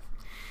Mansion, and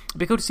it'd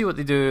be cool to see what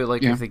they do.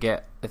 Like if they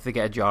get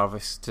a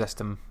Jarvis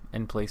system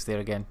in place there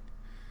again,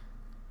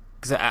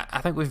 because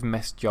I think we've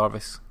missed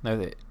Jarvis now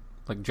that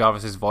like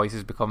Jarvis's voice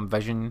has become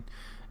Vision,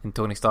 and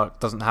Tony Stark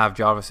doesn't have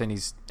Jarvis in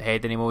his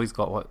head anymore. He's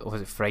got what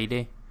was it,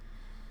 Friday?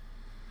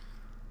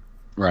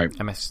 Right.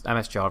 I miss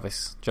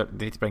Jarvis. They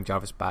need to bring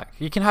Jarvis back.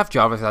 You can have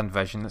Jarvis and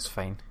Vision. That's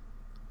fine.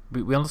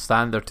 We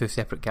understand they're two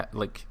separate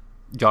like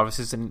Jarvis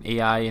is an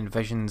AI and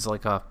Vision's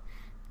like a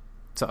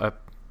sort of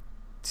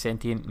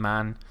sentient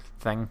man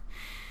thing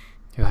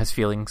who has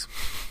feelings.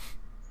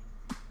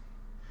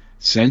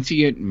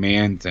 Sentient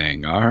man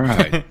thing. All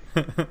right.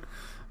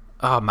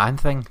 Man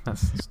thing.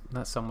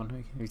 That's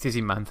someone who says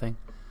he man thing.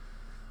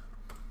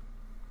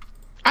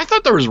 I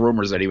thought there was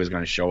rumors that he was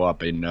going to show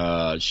up in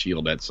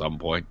S.H.I.E.L.D. at some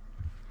point.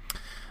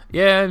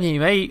 Yeah, he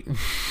might.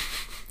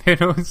 Who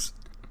knows?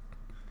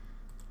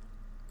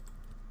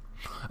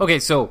 Okay,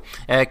 so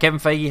Kevin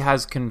Feige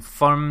has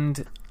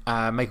confirmed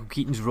Michael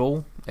Keaton's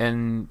role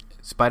in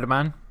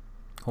Spider-Man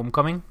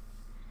Homecoming.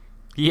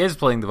 He is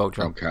playing the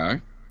Vulture.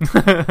 Okay.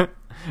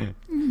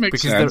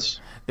 Makes because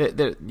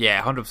sense.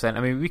 Yeah, 100%. I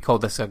mean, we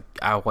called this a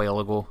while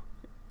ago,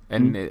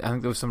 and I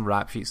think there was some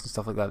rap sheets and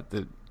stuff like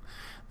that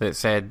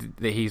said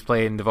that he's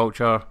playing the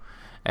Vulture.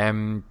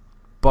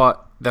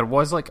 But there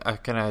was like a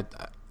kind of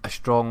a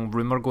strong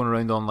rumor going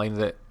around online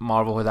that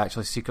Marvel had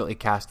actually secretly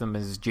cast him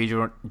as J.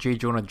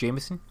 Jonah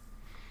Jameson,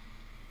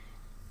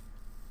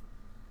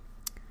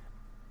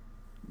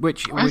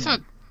 which would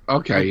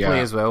play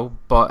as well.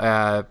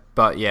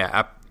 But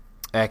yeah,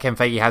 Kevin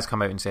Feige has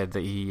come out and said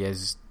that he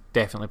is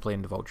definitely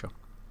playing the Vulture.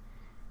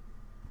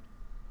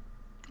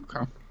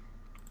 Okay.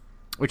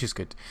 Which is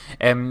good.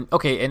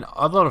 Okay, in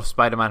other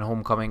Spider-Man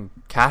Homecoming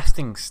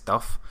casting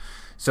stuff,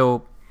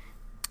 so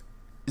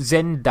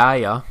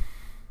Zendaya,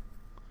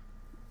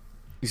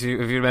 if you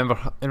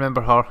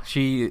remember her,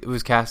 she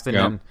was casting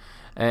in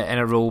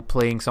a role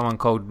playing someone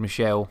called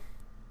Michelle.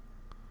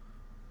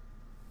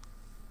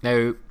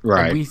 Now,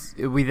 right.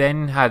 we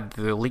then had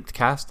the leaked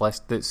cast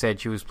list that said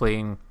she was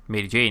playing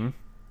Mary Jane.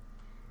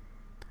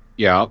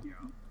 Yeah.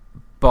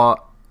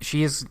 But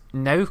she has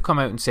now come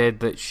out and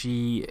said that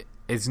she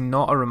is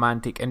not a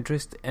romantic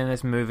interest in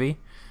this movie,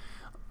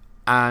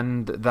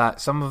 and that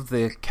some of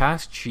the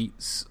cast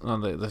sheets, or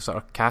the sort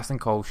of casting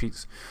call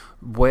sheets,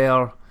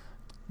 were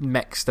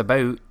mixed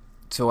about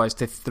so as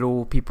to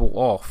throw people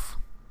off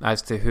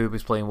as to who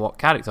was playing what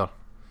character.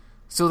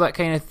 So that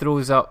kind of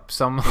throws up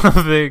some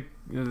of the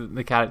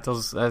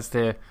characters as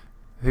to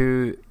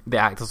who the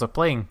actors are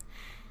playing.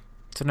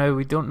 So now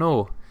we don't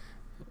know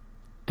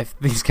if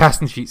these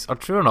casting sheets are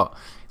true or not.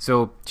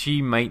 So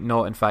she might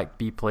not in fact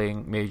be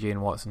playing Mary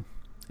Jane Watson,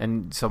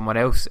 and someone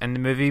else in the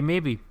movie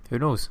maybe. Who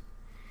knows?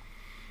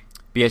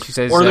 But yeah, she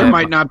says, or there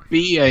might not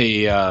be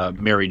a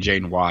Mary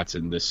Jane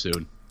Watson this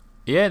soon.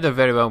 Yeah, there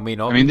very well may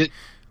not. I mean,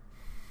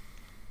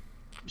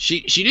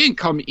 she didn't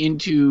come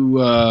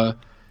into.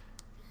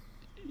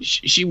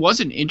 She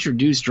wasn't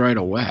introduced right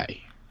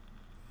away.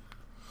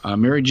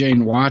 Mary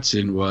Jane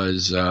Watson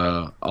was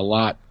a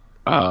lot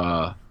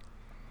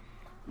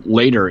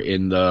later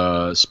in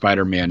the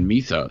Spider-Man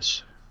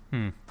mythos.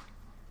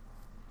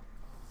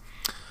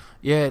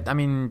 Yeah, I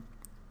mean,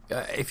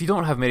 if you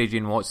don't have Mary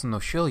Jane Watson, though,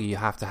 surely you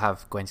have to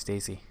have Gwen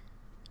Stacy.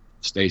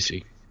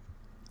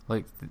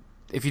 Like,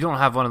 if you don't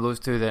have one of those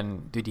two,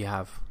 then who do you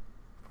have?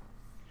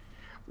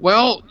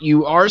 Well,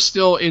 you are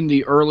still in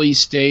the early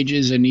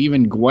stages, and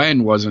even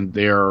Gwen wasn't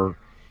there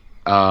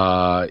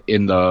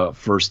in the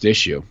first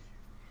issue.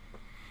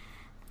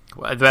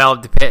 Well,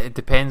 it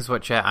depends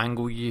which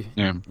angle you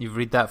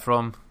read that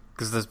from,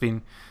 because there's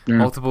been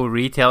multiple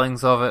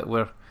retellings of it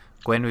where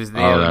Gwen was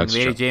there and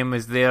Mary Jane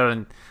was there,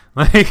 and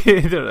like,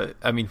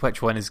 I mean,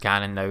 which one is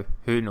canon now?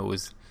 Who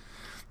knows?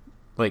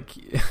 Like,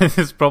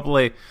 there's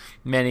probably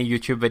many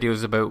YouTube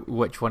videos about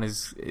which one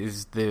is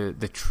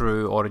the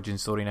true origin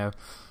story now.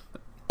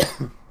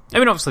 I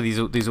mean, obviously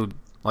these will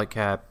like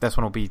this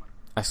one will be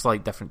a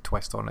slight different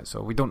twist on it,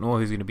 so we don't know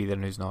who's going to be there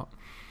and who's not.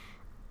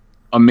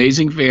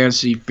 Amazing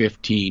Fantasy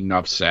 15,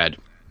 enough said.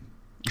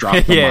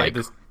 Drop the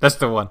mic. That's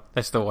the one.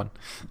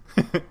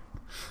 But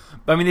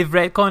I mean, they've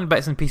retconned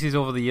bits and pieces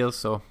over the years,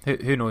 so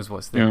who knows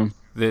what's the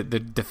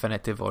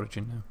definitive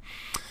origin now.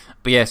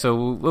 But yeah, so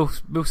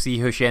we'll see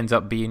who she ends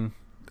up being.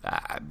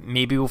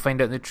 Maybe we'll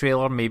find out in the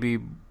trailer. Maybe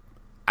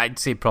I'd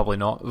say probably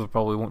not. We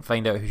probably won't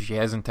find out who she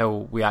is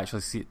until we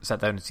actually sit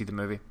down and see the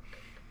movie.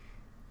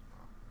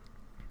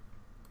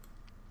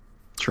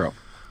 True.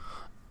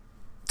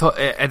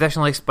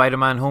 Additionally,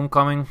 Spider-Man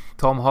Homecoming,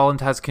 Tom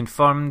Holland has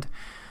confirmed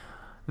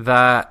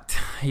that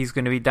he's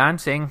going to be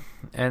dancing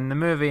in the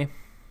movie.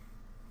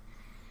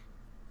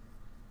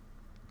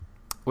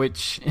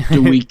 Which...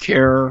 Do we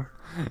care?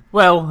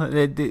 Well,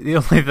 the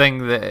only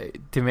thing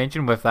that to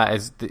mention with that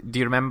is, do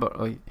you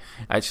remember...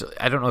 Actually,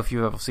 I don't know if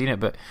you've ever seen it,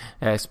 but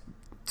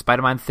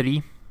Spider-Man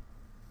 3...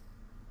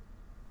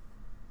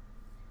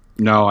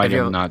 No, I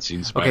have not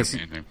seen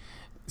Spider-Man. Okay,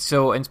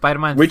 so in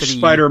Spider-Man 3... Which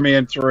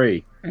Spider-Man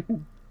 3?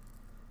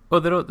 Oh,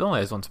 there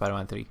only is one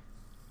Spider-Man 3.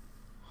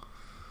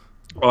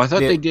 Well, I thought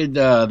they did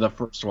the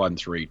first one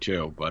 3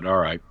 too, but all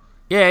right.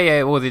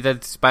 Yeah. Well, they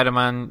did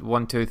Spider-Man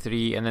 1, 2,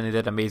 3, and then they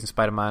did Amazing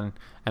Spider-Man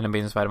and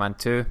Amazing Spider-Man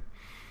 2.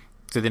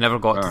 So they never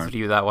got to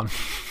 3 with that one.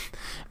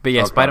 But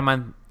yeah, okay.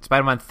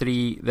 Spider-Man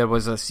 3, there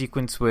was a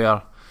sequence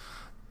where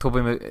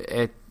Tobey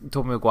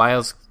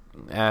Maguire's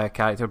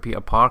character, Peter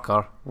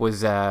Parker,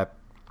 was... Well,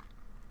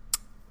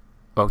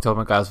 Tobey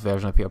Maguire's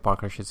version of Peter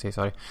Parker, I should say,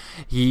 sorry.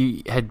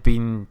 He had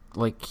been,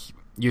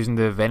 using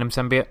the Venom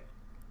symbiote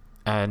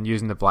and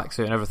using the black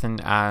suit and everything,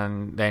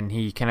 and then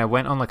he kind of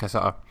went on a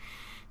sort of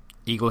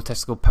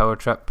egotistical power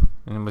trip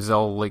and was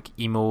all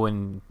emo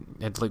and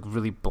had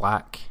really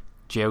black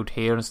gelled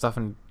hair and stuff,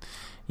 and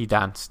he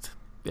danced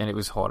and it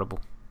was horrible.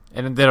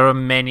 And there are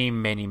many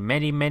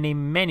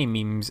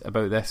memes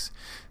about this,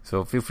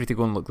 so feel free to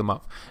go and look them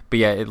up. But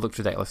yeah, it looked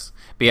ridiculous.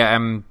 But yeah,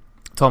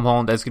 Tom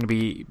Holland is going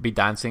to be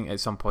dancing at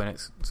some point.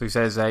 So he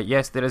says,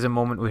 yes, there is a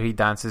moment where he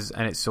dances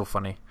and it's so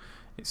funny.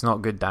 It's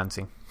not good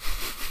dancing.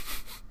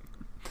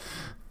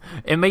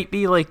 It might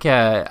be I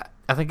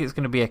think it's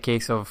going to be a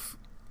case of,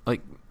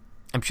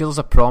 I'm sure there's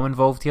a prom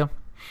involved here,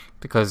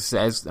 because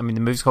the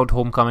movie's called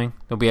Homecoming.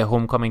 There'll be a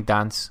homecoming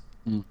dance,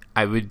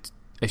 I would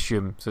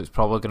assume, so it's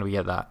probably going to be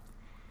at that.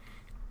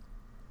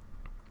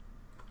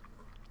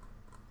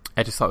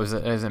 I just thought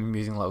it was an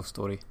amusing little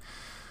story.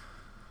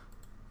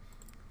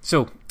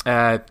 So,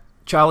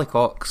 Charlie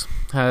Cox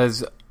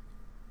has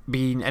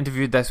been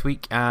interviewed this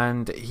week,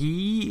 and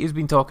he has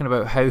been talking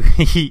about how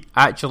he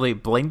actually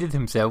blinded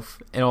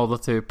himself in order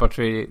to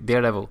portray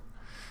Daredevil.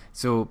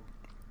 So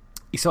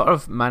he sort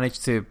of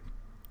managed to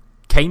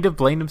kind of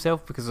blind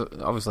himself, because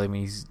obviously,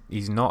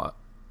 he's not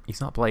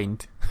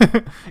blind.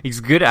 He's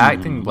good at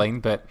acting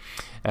blind, but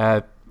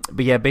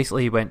yeah,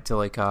 basically he went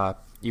to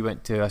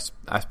a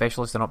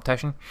specialist, an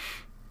optician,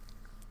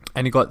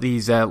 and he got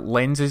these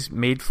lenses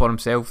made for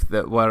himself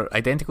that were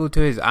identical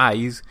to his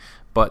eyes,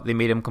 but they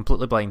made him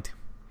completely blind.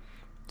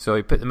 So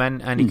he put them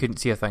in and he couldn't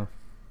see a thing.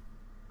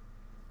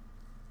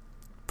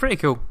 Pretty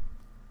cool.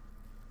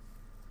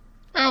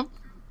 Well,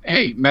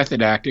 hey,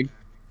 method acting.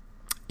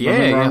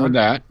 Nothing wrong with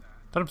that.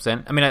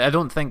 100%. I mean, I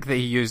don't think that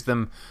he used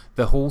them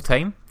the whole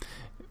time,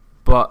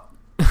 but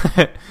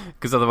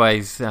because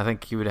otherwise I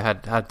think he would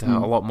have had a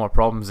lot more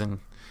problems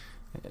than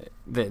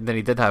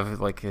he did have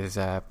his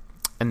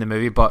in the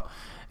movie, but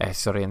in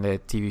the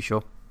TV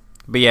show.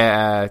 But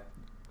yeah,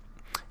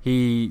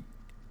 he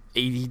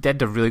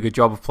did a really good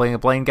job of playing a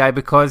blind guy,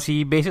 because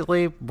he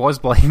basically was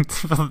blind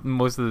for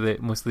most of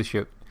the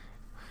shoot.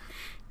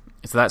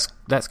 So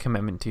that's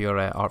commitment to your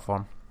art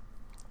form.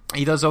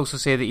 He does also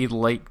say that he'd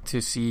like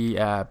to see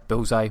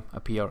Bullseye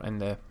appear in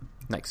the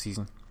next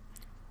season.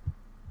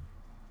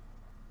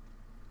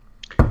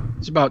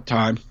 It's about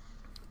time.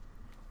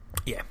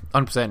 Yeah,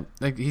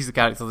 100%. He's the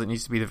character that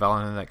needs to be the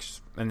villain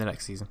in the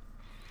next season.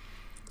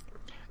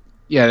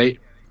 Yeah,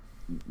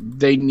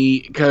 they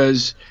need,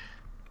 because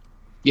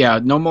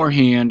no more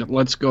Hand.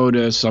 Let's go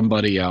to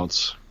somebody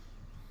else.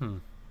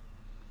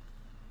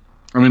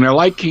 I mean, I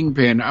like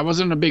Kingpin. I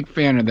wasn't a big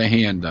fan of the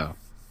Hand, though.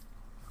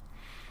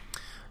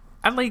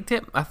 I liked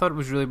it. I thought it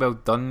was really well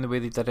done, the way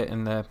they did it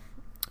in the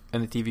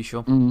TV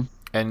show,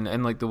 and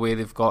the way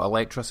they've got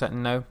Elektra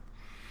sitting now.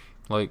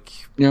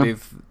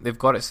 They've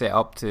got it set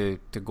up to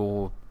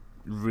go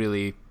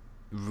really,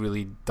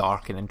 really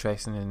dark and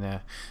interesting,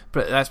 and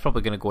but that's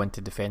probably going to go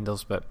into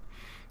Defenders. But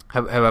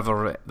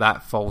however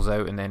that falls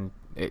out, and then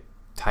it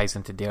ties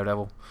into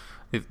Daredevil,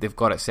 they've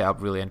got it set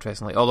up really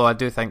interestingly. Although I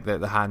do think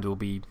that the Hand will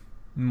be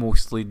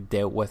mostly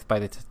dealt with by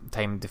the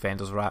time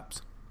Defenders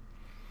wraps.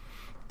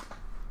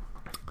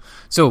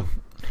 So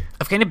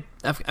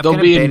they'll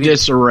be in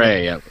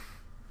disarray.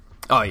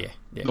 Oh yeah.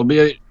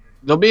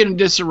 They'll be in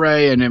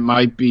disarray, and it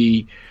might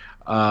be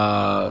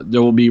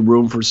there will be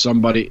room for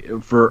somebody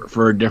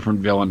for a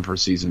different villain for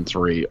season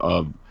 3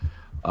 of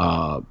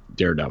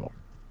Daredevil.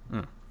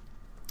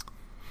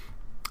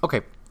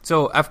 Okay,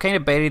 so I've kind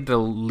of buried the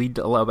lead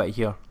a little bit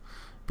here,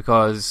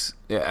 because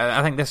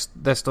I think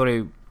this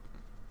story,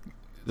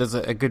 there's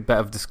a good bit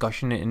of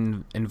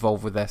discussion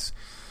involved with this.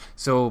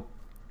 So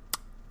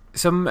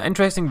some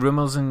interesting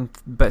rumours and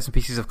bits and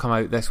pieces have come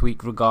out this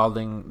week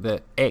regarding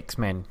the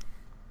X-Men.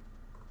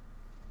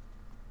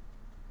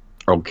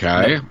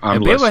 Okay,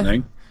 I'm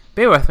listening.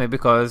 Bear with me,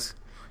 because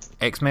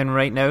X-Men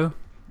right now,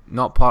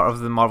 not part of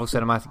the Marvel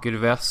Cinematic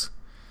Universe.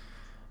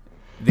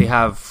 They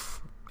have,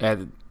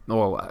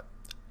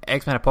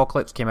 X-Men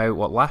Apocalypse came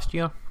out, last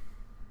year?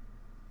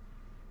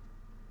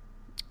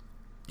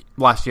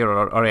 Last year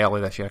or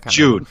early this year? I can't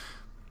remember.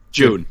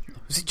 June.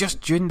 Was it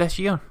just June this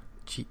year?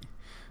 Gee.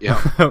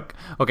 Yeah.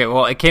 Okay,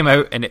 well, it came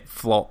out and it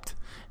flopped.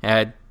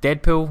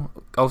 Deadpool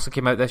also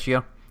came out this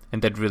year and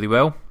did really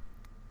well.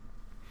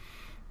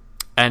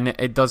 And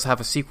it does have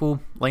a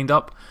sequel lined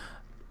up,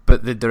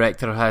 but the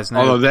director has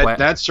now... Although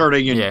that's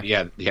turning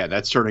in,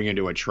 that's turning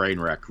into a train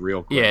wreck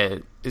real quick. Yeah,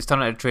 it's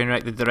turning into a train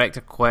wreck. The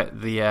director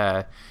quit,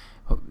 the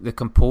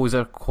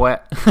composer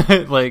quit,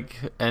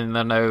 and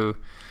they're now...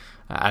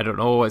 I don't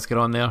know what's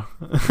going on there.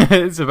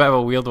 It's a bit of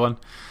a weird one.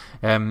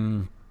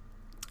 I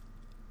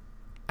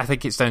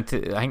think it's down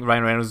to... I think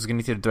Ryan Reynolds is going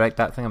to need to direct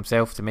that thing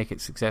himself to make it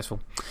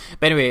successful.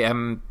 But anyway,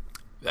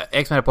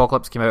 X-Men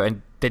Apocalypse came out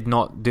and did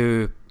not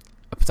do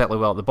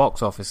particularly well at the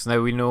box office. Now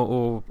we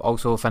know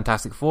also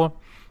Fantastic Four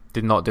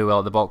did not do well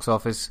at the box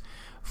office.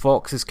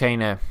 Fox is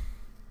kind of...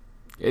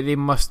 They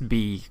must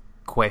be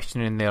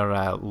questioning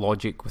their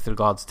logic with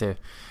regards to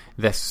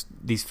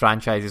these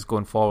franchises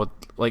going forward.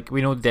 Like,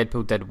 we know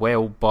Deadpool did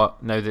well,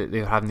 but now that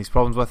they're having these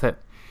problems with it,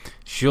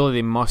 surely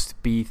they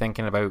must be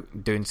thinking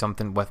about doing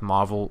something with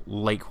Marvel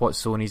like what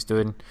Sony's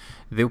doing.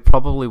 They'll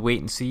probably wait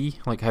and see,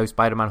 like how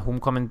Spider-Man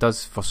Homecoming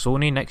does for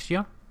Sony next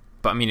year.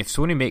 But I mean, if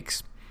Sony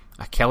makes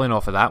a killing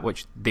off of that,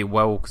 which they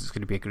will, because it's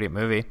going to be a great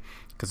movie,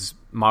 because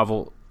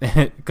Marvel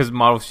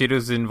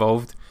Studios is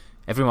involved.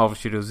 Every Marvel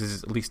Studios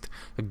is at least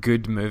a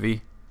good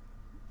movie.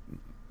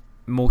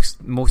 Most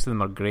of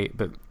them are great,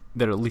 but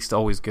they're at least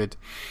always good.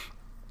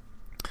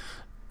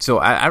 So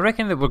I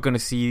reckon that we're going to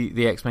see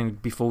the X-Men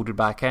be folded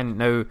back in.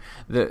 Now,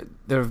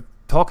 they're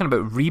talking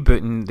about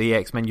rebooting the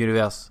X-Men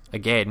universe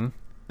again.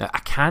 Now, I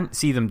can't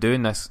see them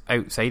doing this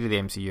outside of the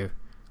MCU.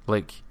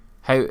 Like,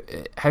 how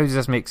does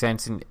this make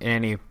sense in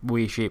any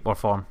way, shape, or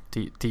form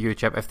to you,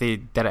 Chip, if they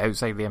did it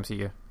outside of the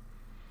MCU?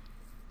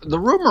 The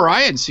rumor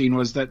I had seen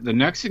was that the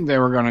next thing they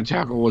were going to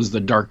tackle was the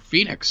Dark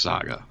Phoenix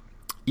saga.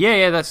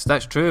 Yeah,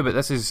 that's true, but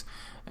this is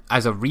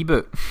as a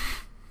reboot.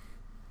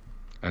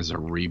 As a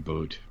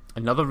reboot.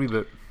 Another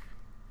reboot.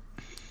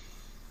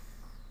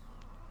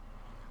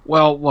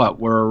 Well, what?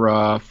 We're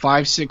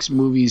 5-6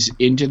 movies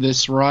into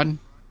this run?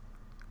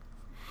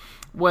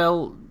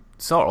 Well,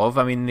 sort of.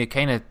 I mean, they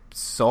kind of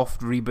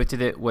soft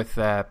rebooted it with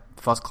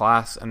First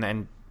Class and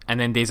then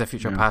Days of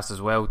Future Past as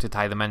well to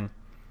tie them in.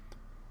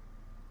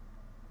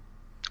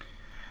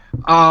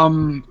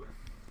 I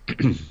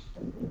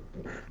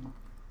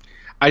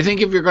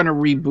think if you're going to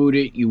reboot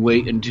it, you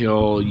wait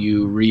until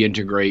you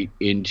reintegrate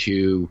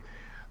into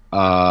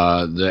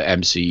the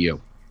MCU.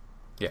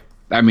 Yeah.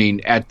 I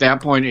mean, at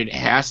that point, it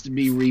has to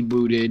be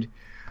rebooted.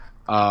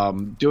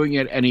 Doing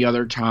it any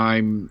other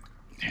time,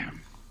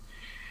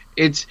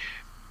 it's...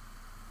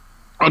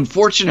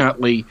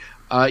 Unfortunately,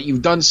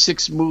 you've done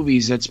 6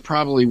 movies. That's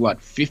probably,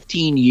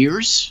 15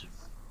 years?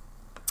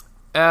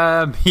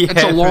 Yeah.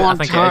 That's a long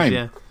time.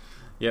 Yeah.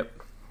 Yep.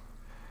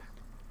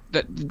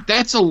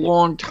 That's a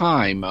long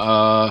time.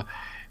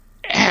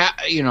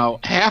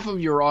 Half of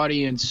your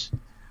audience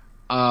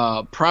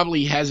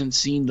probably hasn't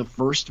seen the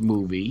first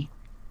movie.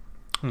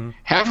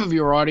 Half of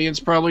your audience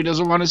probably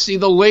doesn't want to see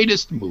the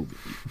latest movie.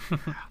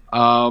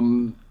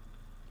 And,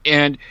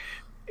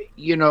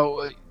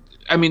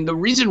 I mean, the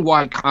reason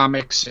why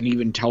comics and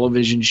even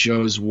television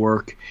shows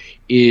work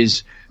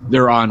is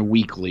they're on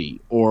weekly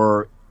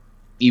or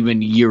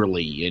even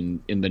yearly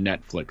in the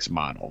Netflix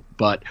model.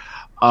 But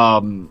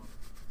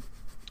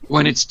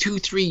when it's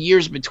 2-3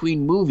 years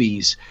between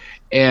movies,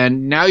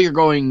 and now you're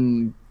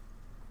going,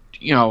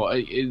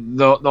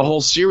 the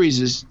whole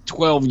series is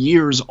 12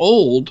 years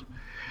old,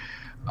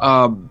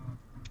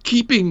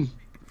 keeping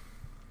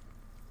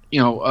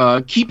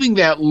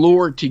that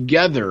lore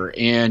together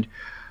and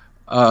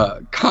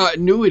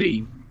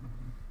continuity,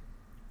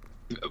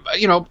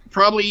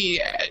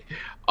 probably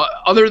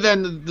other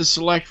than the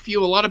select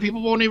few, a lot of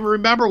people won't even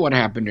remember what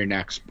happened in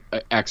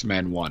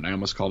X-Men 1. I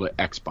almost called it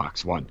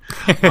Xbox 1.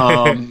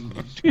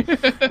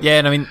 Yeah,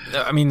 and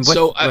I mean,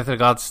 with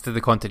regards to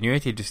the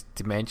continuity, just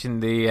to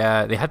mention, they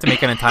had to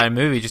make an entire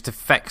movie just to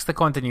fix the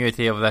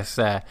continuity of this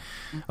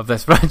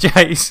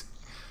franchise.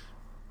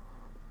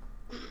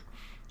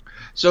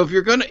 So if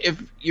you're gonna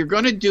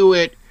do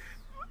it,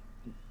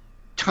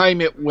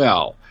 time it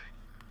well.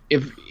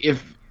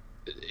 If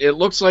it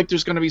looks like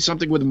there's going to be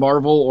something with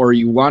Marvel, or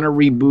you want to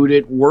reboot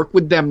it, work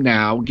with them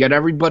now, get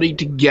everybody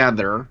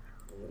together,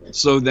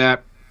 so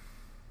that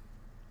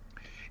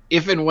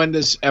if and when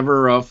this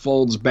ever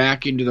folds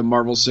back into the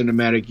Marvel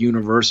Cinematic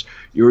Universe,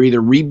 you're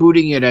either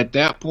rebooting it at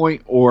that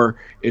point, or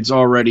it's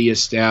already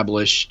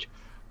established.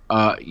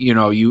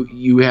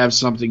 You have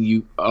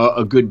something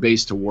a good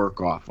base to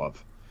work off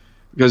of.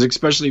 Because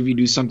especially if you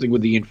do something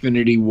with the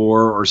Infinity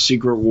War or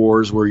Secret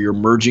Wars, where you're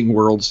merging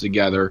worlds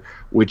together,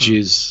 which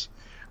is,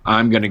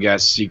 I'm going to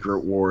guess, Secret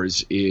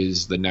Wars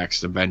is the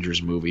next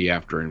Avengers movie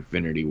after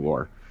Infinity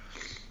War,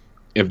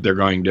 if they're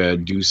going to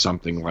do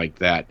something like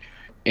that.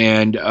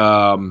 And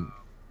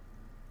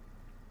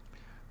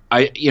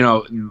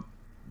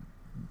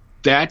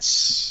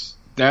that's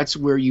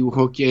where you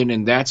hook in,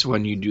 and that's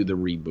when you do the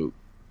reboot.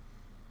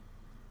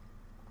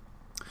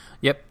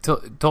 Yep,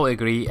 totally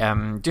agree.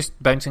 Just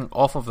bouncing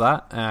off of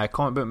that,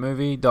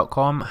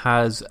 comicbookmovie.com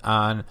has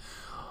an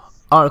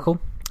article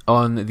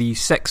on the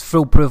 6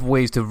 foolproof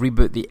ways to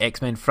reboot the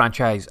X-Men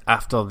franchise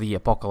after the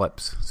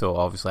apocalypse. So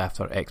obviously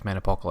after X-Men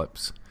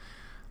Apocalypse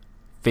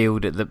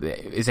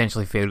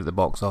essentially failed at the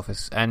box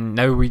office, and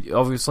now we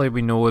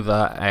know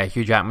that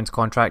Hugh Jackman's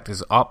contract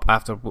is up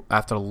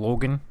after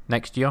Logan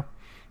next year,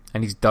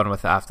 and he's done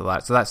with it after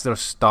that. So that's their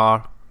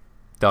star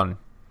done.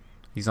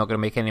 He's not going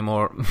to make any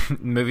more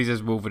movies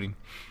as Wolverine,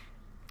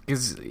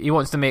 because he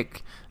wants to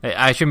make.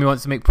 I assume he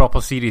wants to make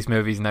proper serious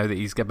movies now that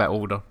he's a bit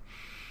older.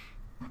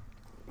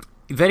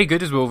 Very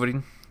good as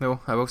Wolverine, though.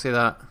 I will say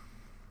that.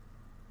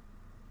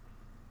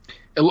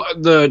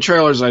 The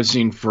trailers I've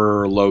seen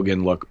for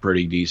Logan look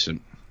pretty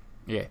decent.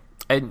 Yeah,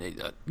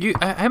 and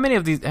how many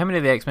of the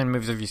X-Men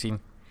movies have you seen?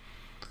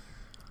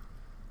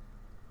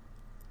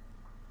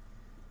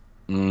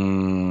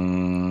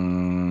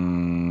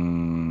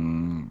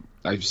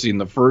 I've seen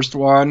the first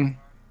one,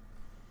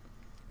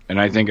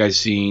 and I think I've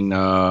seen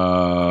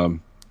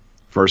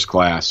First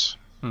Class.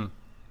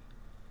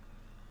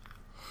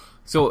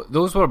 So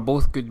those were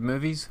both good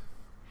movies.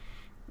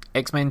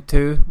 X-Men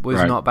 2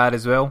 was not bad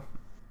as well.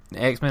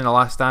 X-Men The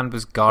Last Stand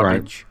was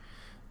garbage.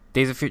 Right.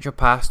 Days of Future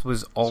Past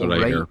was all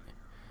right.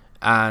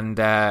 And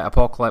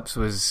Apocalypse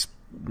was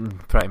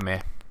pretty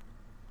meh.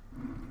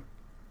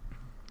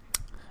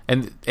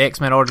 And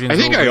X-Men Origins I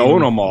think Wolverine I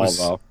own them all,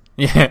 though.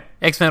 Yeah,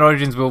 X-Men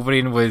Origins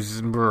Wolverine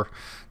was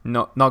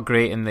not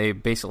great, and they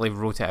basically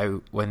wrote it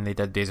out when they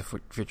did Days of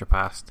Future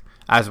Past.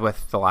 As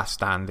with The Last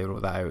Stand, they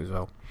wrote that out as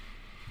well.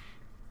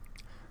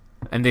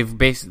 And they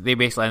basically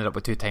ended up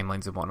with 2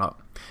 timelines and whatnot.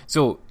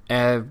 So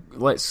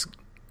let's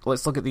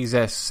look at these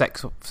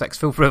 6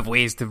 foolproof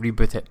ways to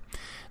reboot it.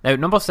 Now,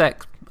 number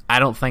 6, I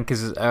don't think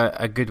is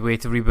a good way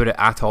to reboot it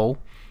at all.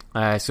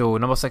 So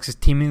number 6 is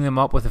teaming them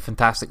up with the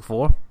Fantastic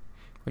Four,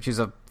 which is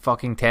a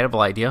fucking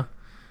terrible idea.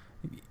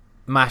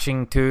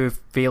 Mashing 2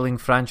 failing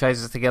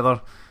franchises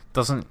together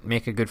doesn't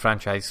make a good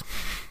franchise.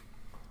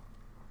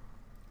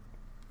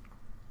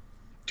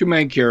 Too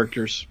many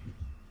characters.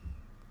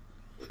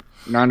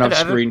 Not enough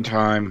screen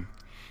time.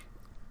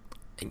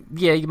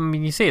 Yeah, I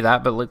mean, you say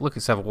that, but look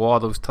at Civil War.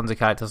 There was tons of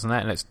characters in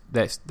that, and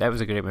that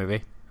was a great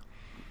movie.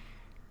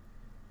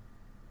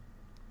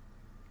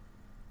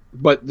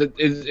 But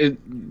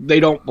they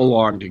don't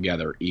belong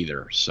together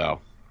either,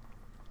 so...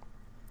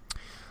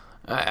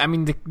 I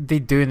mean, they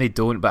do and they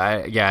don't, but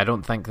I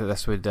don't think that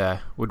this would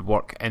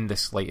work in the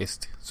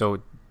slightest.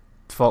 So,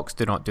 Fox,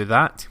 do not do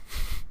that.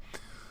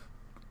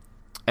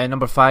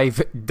 Number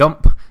 5,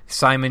 dump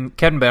Simon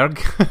Kinberg.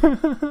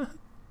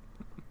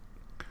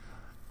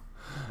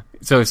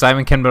 So,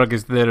 Simon Kinberg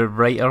is the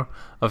writer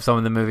of some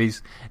of the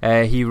movies.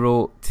 He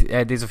wrote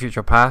Days of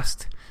Future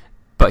Past,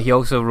 but he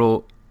also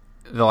wrote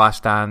The Last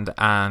Stand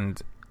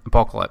and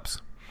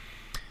Apocalypse.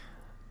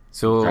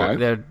 So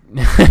they're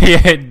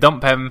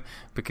dump him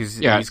because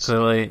he's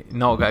clearly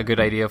not got a good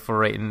idea for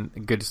writing a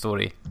good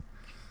story.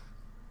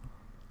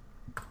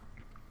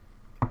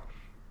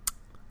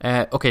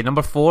 Okay,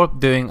 number 4,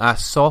 doing a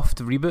soft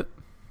reboot.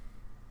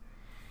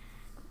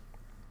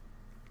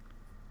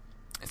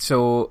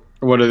 So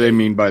what do they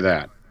mean by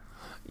that?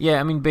 Yeah,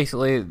 I mean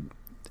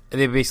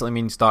they basically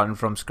mean starting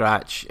from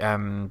scratch. But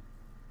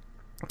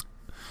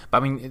I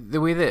mean,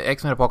 the way that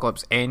X-Men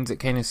Apocalypse ends, it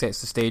kind of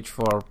sets the stage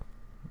for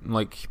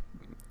like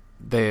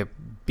the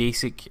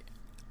basic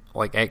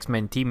like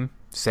X-Men team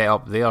set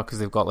up there, because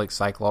they've got like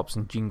Cyclops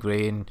and Jean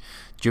Grey and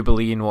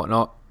Jubilee and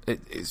whatnot.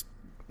 It's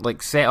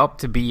like set up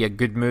to be a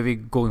good movie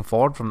going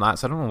forward from that.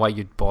 So I don't know why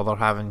you'd bother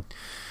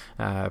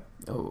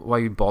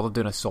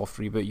doing a soft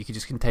reboot. You could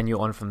just continue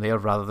on from there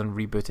rather than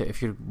reboot it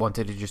if you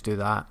wanted to just do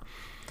that.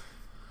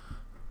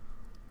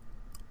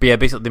 But yeah,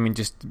 basically, I mean,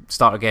 just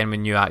start again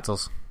with new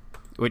actors,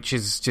 which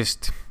is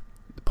just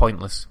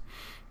pointless.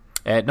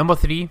 Number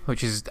 3,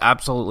 which is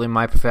absolutely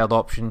my preferred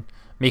option,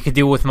 make a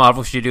deal with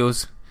Marvel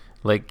Studios.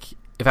 Like,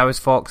 if I was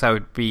Fox, I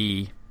would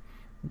be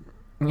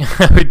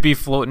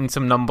floating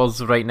some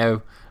numbers right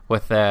now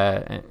with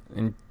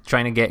and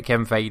trying to get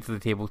Kevin Feige to the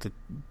table to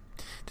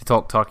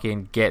talk turkey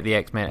and get the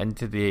X-Men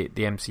into the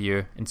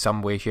MCU in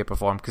some way, shape or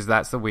form, because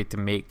that's the way to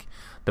make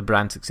the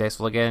brand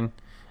successful again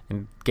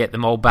and get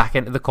them all back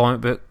into the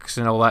comic books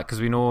and all that, because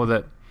we know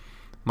that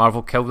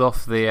Marvel killed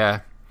off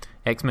the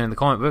X-Men in the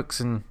comic books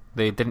and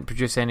they didn't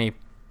produce any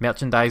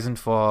merchandising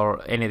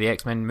for any of the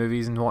X-Men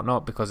movies and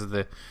whatnot because of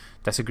the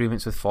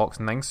disagreements with Fox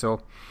and things.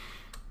 So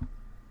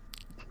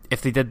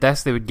if they did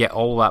this, they would get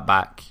all that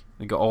back.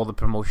 They got all the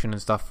promotion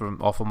and stuff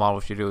from off of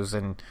Marvel Studios,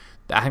 and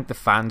I think the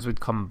fans would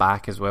come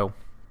back as well.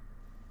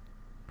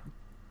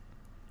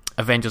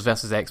 Avengers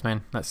versus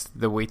X-Men, that's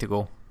the way to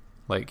go.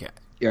 Like,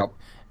 yep.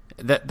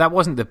 That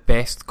wasn't the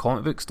best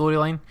comic book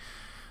storyline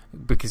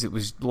because it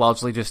was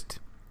largely just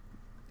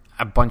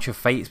a bunch of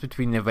fights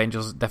between the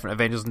different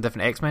Avengers and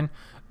different X-Men.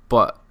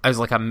 But as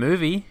like a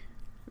movie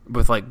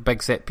with like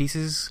big set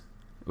pieces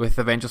with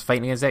Avengers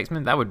fighting against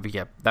X-Men, that would be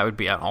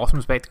an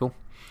awesome spectacle.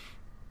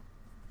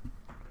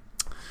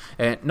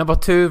 Number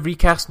 2,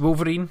 recast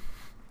Wolverine.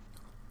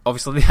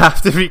 obviously they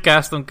have to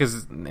recast him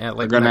because they're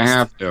going to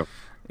have to.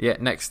 Yeah,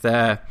 next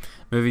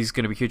movie's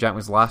going to be Hugh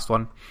Jackman's last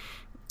one.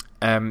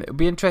 It'll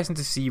be interesting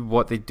to see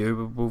what they do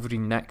with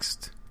Wolverine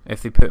next.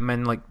 If they put him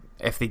in, like,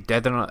 if they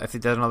did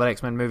another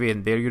X-Men movie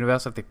in their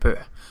universe, if they put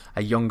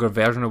a younger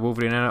version of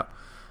Wolverine in it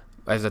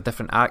as a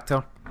different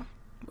actor,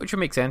 which would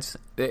make sense.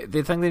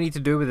 The thing they need to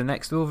do with the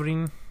next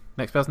Wolverine,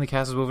 next person they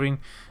cast as Wolverine,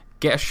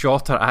 get a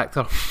shorter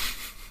actor.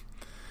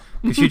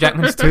 Because Hugh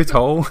Jackman's too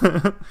tall.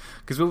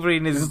 Because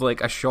Wolverine is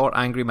like a short,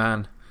 angry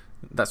man.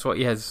 That's what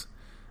he is.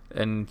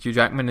 And Hugh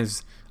Jackman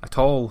is a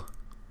tall...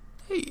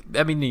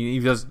 I mean, he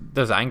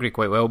does angry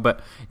quite well,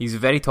 but he's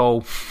very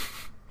tall.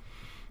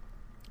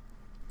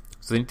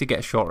 So they need to get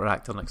a shorter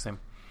actor next time.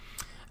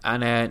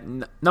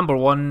 And number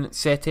 1,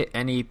 set it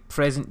in a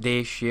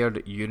present-day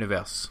shared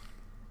universe.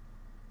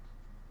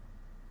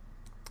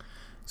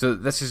 So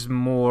this is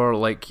more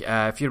like,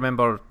 if you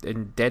remember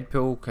in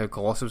Deadpool, how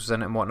Colossus was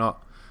in it and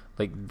whatnot,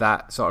 like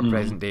that sort of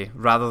present day,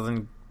 rather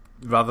than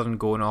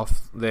going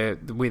off the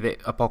way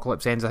that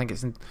Apocalypse ends. I think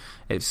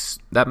it's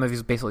that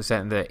movie's basically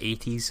set in the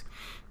 80s,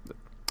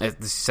 the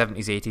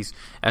 70s, 80s,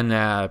 and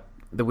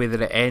the way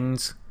that it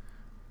ends,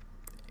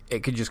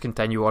 it could just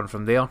continue on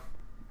from there.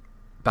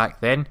 Back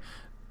then,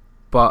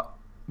 but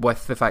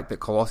with the fact that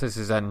Colossus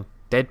is in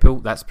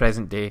Deadpool, that's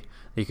present day.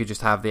 You could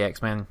just have the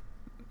X-Men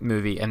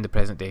movie in the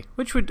present day,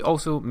 which would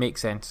also make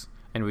sense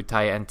and would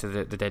tie it into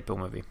the Deadpool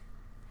movie.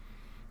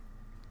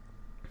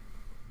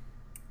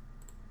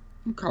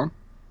 Okay.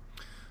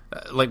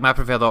 Like, my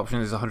preferred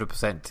option is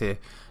 100% to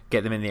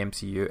get them in the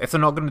MCU. If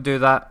they're not going to do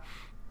that,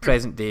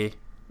 present day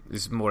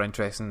is more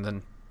interesting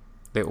than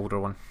the older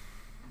one.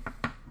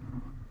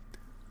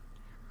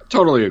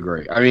 Totally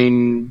agree. I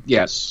mean,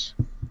 yes.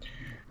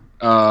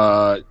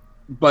 But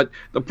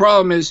the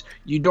problem is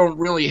you don't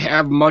really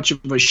have much of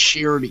a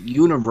shared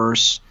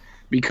universe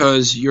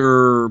because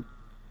the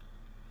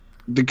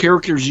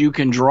characters you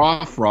can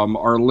draw from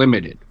are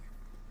limited.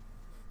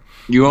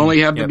 You only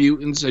have the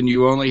mutants and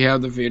you only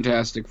have the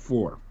Fantastic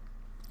Four.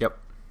 Yep.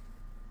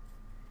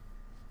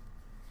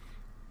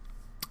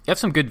 You have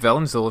some good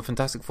villains, though. The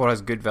Fantastic Four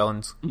has good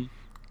villains.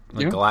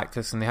 Like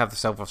Galactus, and they have the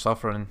Silver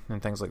Surfer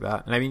and things like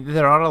that. And I mean,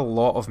 there are a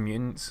lot of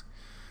mutants.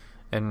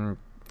 And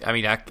I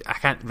mean, I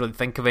can't really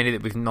think of any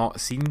that we've not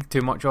seen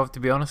too much of,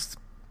 to be honest.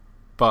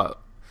 But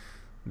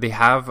they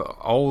have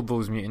all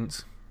those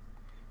mutants.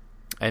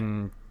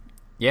 And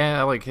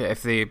yeah, like,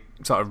 if they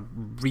sort of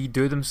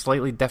redo them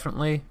slightly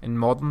differently in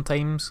modern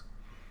times,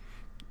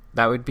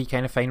 that would be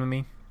kind of fine with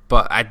me.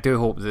 But I do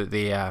hope that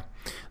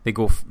they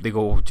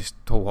go just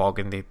whole hog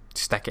and they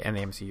stick it in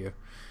the MCU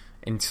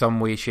in some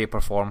way, shape,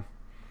 or form.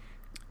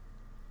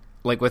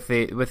 Like with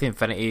the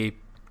Infinity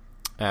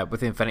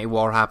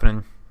War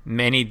happening,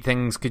 many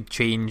things could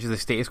change. The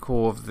status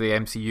quo of the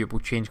MCU will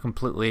change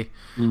completely,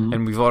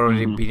 and we've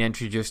already been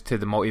introduced to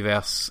the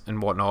multiverse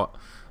and whatnot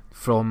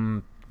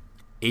from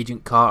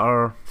Agent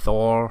Carter,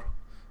 Thor,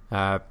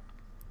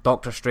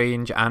 Doctor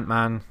Strange,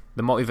 Ant-Man.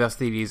 The multiverse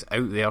theory is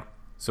out there,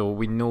 so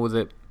we know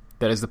that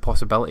there is the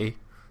possibility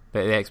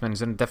that the X-Men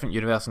is in a different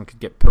universe and could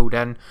get pulled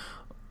in,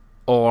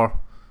 or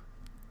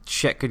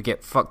shit could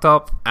get fucked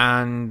up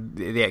and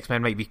the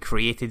X-Men might be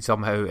created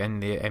somehow in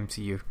the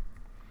MCU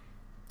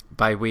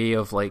by way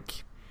of,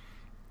 like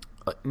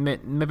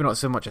maybe not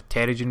so much a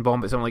Terrigen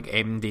bomb, but something like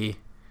M-Day,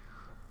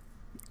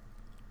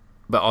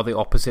 or the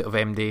opposite of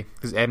M-Day,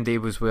 because M-Day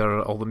was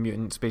where all the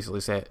mutants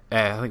basically said,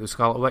 I think it was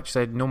Scarlet Witch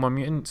said no more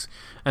mutants,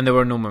 and there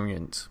were no more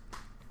mutants.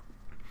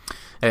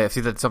 If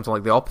they did something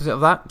like the opposite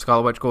of that,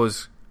 Scarlet Witch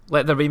goes,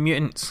 let there be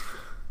mutants,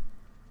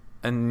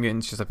 and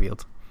mutants just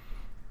appeared.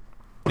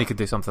 They could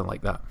do something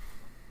like that.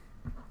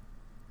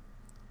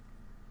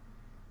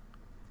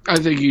 I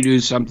think you do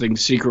something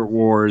Secret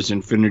Wars,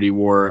 Infinity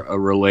War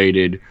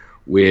related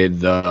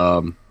with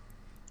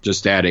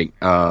just adding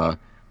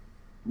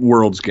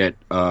worlds get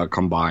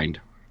combined.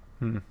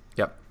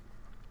 Yep.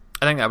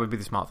 I think that would be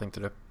the smart thing to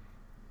do.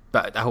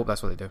 But I hope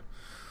that's what they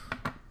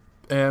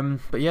do.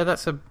 But yeah,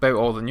 that's about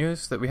all the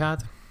news that we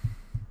had.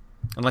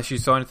 Unless you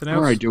saw anything else.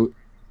 All right,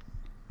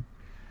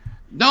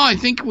 No, I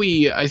think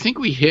we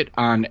hit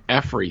on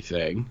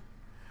everything.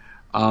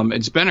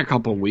 It's been a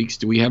couple of weeks.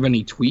 Do we have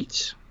any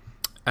tweets?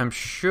 I'm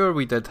sure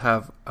we did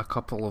have a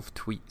couple of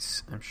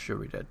tweets. I'm sure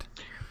we did.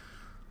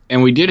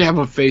 And we did have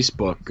a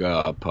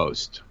Facebook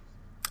post.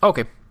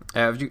 Okay.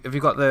 Have you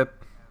got that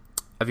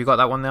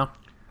one there?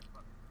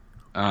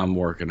 I'm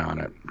working on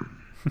it.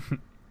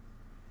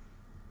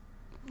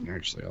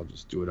 Actually, I'll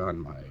just do it on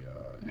my.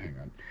 Hang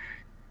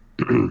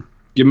on.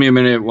 Give me a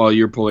minute while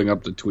you're pulling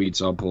up the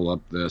tweets. I'll pull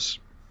up this.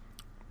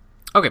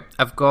 Okay,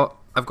 I've got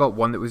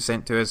one that was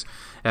sent to us.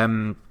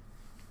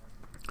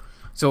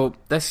 So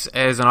this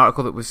is an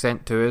article that was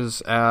sent to us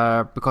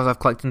because I've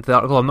clicked into the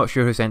article. I'm not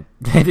sure who sent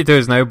it to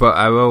us now, but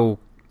I will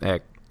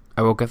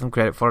give them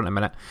credit for it in a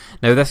minute.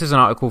 Now, this is an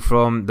article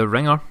from The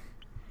Ringer,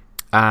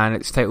 and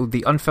it's titled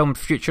 "The Unfilmed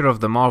Future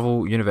of the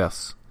Marvel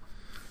Universe: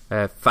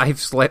 5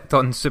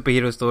 slept-on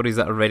superhero stories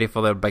that are ready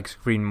for their big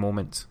screen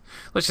moments."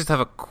 Let's just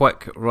have a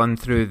quick run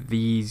through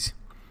these.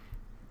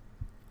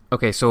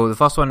 Okay, so the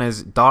first one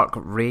is Dark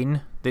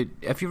Reign,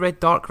 Have you read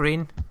Dark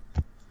Reign?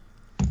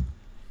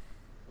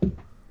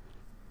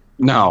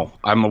 No,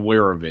 I'm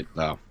aware of it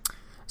though.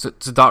 So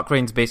Dark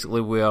Reign's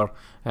basically where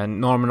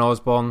Norman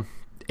Osborn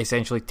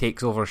essentially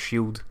takes over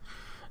Shield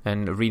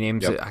and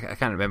renames it. I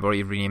can't remember what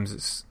he renames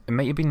it. It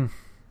might have been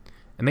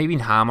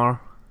Hammer,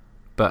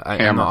 but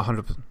I'm not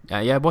 100%.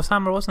 Yeah, it was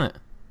Hammer, wasn't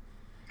it?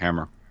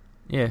 Hammer.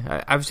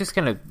 Yeah, I was just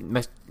kind of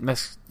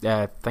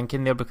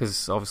thinking there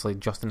because obviously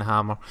Justin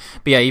Hammer.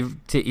 But yeah,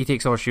 he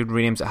takes over Shield,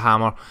 renames it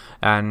Hammer,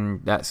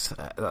 and that's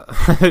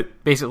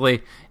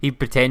basically he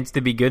pretends to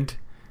be good.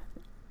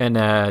 And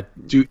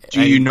do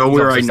you know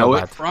where I know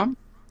it from?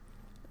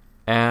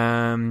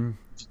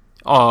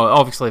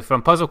 Obviously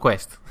from Puzzle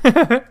Quest.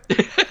 Yeah,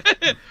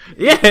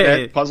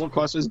 that Puzzle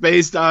Quest is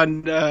based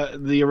on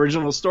the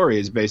original story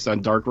is based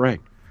on Dark Reign.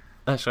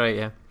 That's right.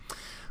 Yeah.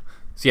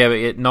 So yeah,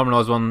 but Norman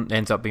Osborn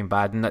ends up being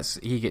bad, and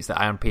he gets the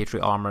Iron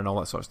Patriot armor and all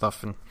that sort of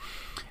stuff. And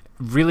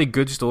really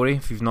good story.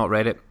 If you've not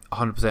read it,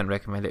 100%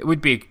 recommend it. It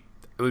would be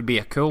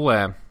a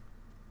cool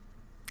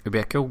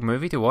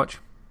movie to watch.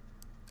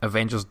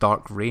 Avengers: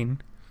 Dark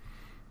Reign.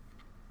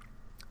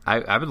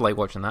 I would like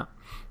watching that.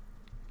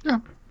 Yeah.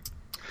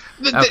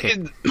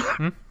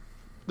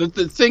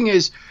 The thing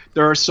is,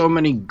 there are so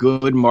many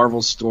good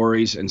Marvel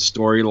stories and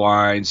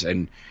storylines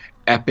and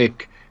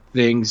epic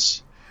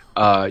things,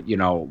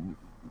 crossover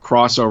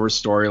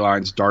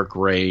storylines, Dark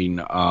Reign,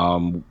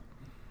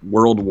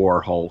 World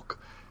War Hulk,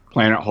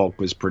 Planet Hulk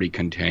was pretty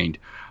contained.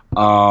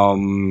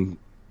 The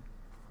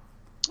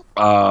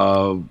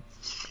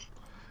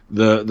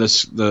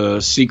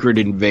Secret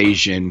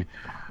Invasion,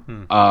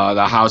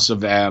 the House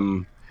of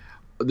M.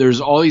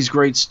 There's all these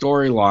great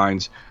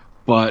storylines,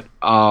 but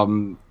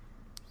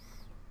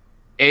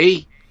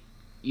A,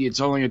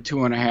 it's only a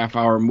 2.5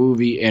 hour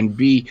movie, and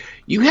B,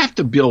 you have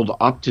to build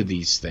up to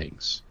these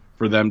things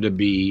for them to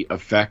be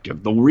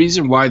effective. The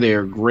reason why they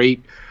are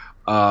great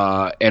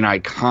and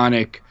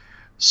iconic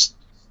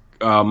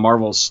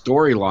Marvel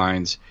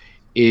storylines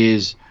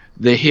is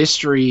the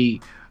history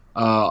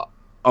of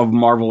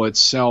Marvel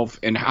itself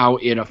and how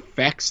it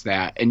affects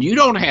that. And you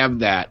don't have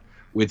that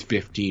with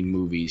 15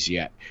 movies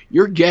yet.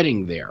 You're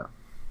getting there.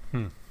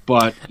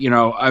 But,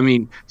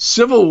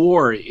 Civil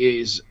War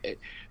is...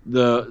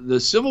 The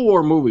Civil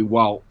War movie,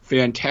 while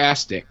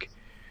fantastic,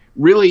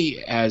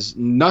 really has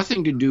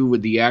nothing to do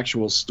with the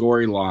actual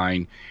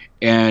storyline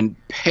and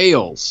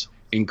pales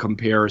in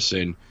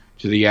comparison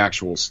to the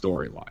actual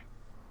storyline.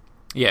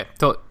 Yeah,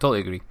 totally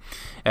agree.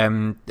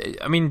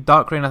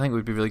 Dark Reign I think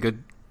would be really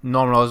good.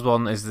 Norman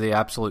Osborn is the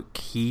absolute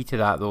key to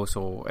that, though,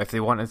 so if they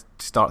want to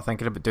start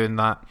thinking about doing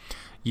that,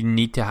 you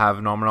need to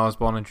have Norman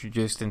Osborn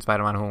introduced in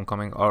Spider-Man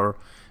Homecoming, or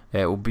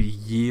it will be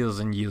years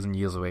and years and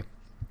years away.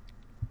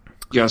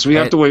 Yeah, so we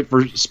have to wait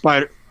for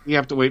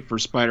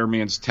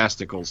Spider-Man's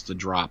testicles to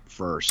drop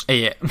first.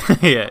 Yeah,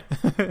 yeah.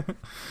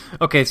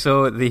 Okay,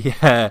 so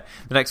the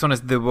next one is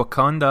the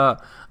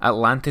Wakanda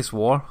Atlantis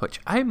War, which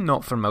I'm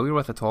not familiar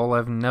with at all.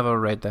 I've never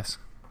read this.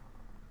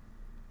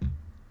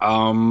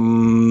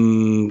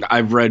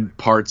 I've read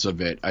parts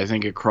of it. I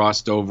think it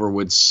crossed over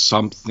with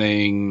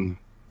something.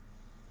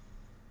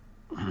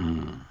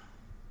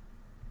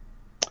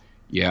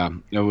 Yeah,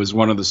 it was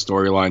one of the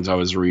storylines I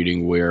was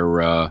reading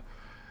where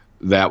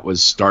that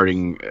was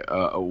starting,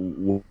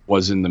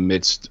 was in the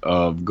midst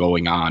of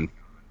going on.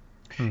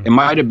 It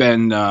might have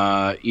been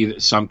either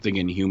something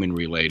Inhuman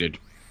related.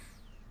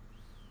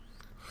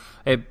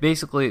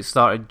 It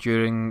started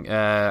during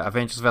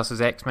Avengers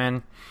vs.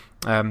 X-Men.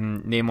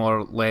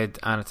 Namor led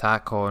an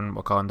attack on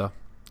Wakanda.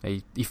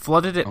 He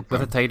flooded it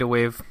with a tidal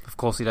wave. Of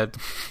course he did.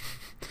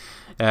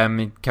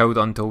 He killed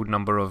untold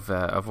number of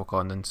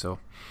Wakandans, so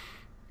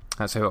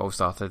that's how it all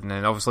started. And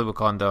then obviously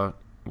Wakanda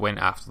went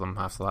after them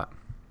after that.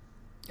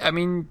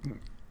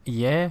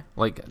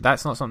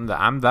 That's not something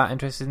that I'm that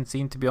interested in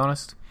seeing, to be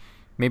honest.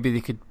 Maybe they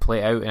could play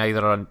it out in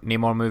either a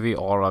Namor movie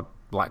or a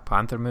Black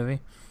Panther movie.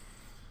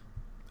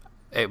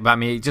 It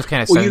just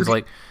kind of sounds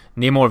like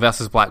Namor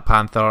versus Black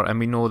Panther, and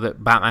we know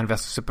that Batman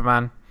versus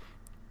Superman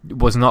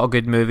was not a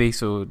good movie,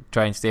 so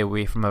try and stay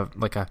away from a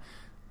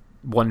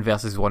one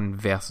versus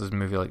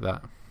movie like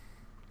that.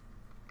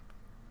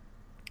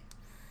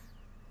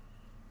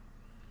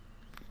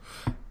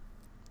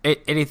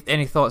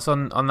 Any thoughts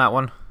on that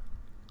one?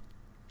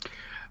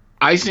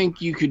 I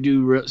think you could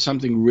do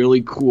something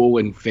really cool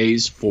in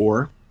Phase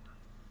 4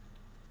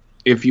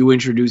 if you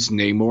introduce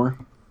Namor.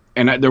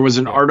 And there was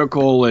an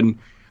article, and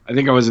I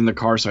think I was in the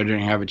car, so I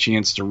didn't have a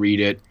chance to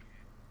read it.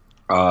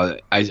 I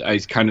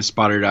kind of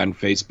spotted it on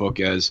Facebook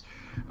as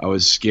I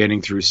was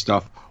scanning through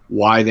stuff,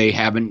 why they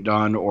haven't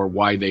done or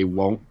why they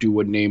won't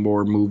do a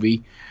Namor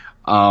movie.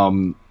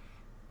 But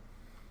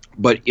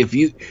if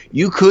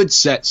you could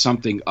set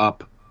something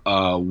up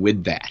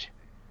with that.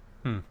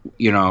 And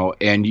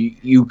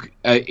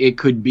it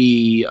could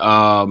be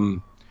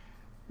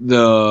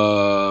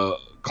the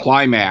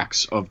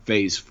climax of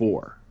Phase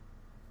 4,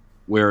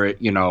 where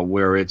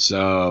it's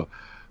the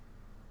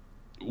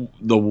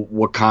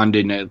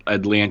Wakandan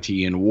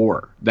Atlantean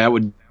War. That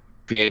would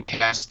be a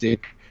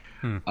fantastic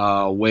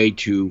way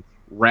to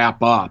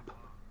wrap up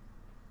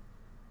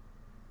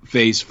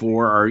Phase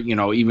 4, or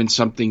even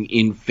something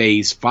in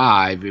Phase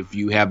 5. If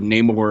you have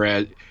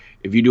Namor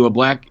if you do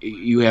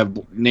you have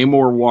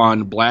Namor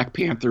 1, Black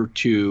Panther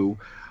 2,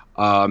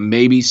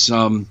 maybe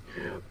some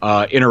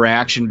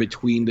interaction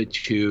between the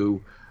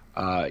two.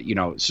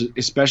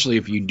 Especially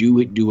if you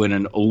do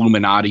an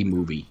Illuminati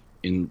movie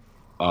in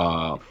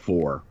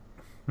 4,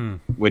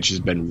 which has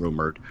been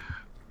rumored,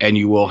 and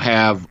you will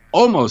have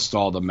almost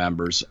all the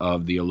members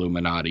of the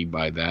Illuminati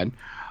by then.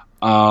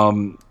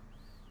 And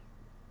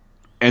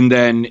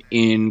then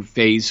in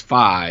Phase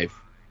 5,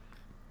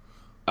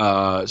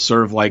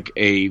 sort of like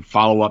a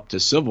follow-up to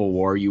Civil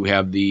War, you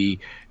have the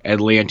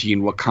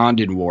Atlantean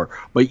Wakandan War.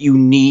 But you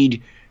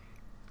need,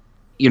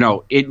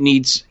 it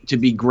needs to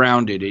be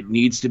grounded. It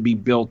needs to be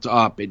built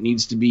up. It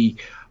needs to be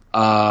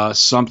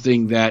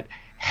something that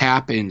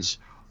happens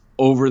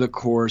over the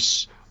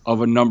course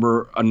of a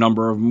number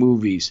of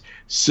movies.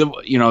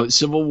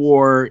 Civil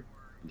War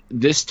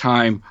this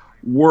time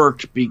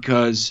worked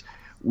because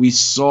we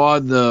saw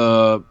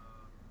the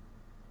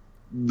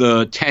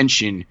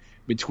tension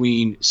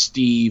between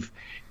Steve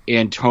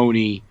and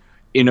Tony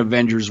in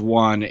Avengers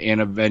 1 and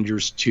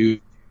Avengers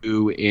 2,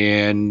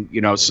 and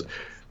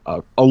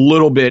a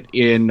little bit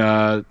in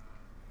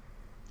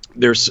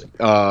there's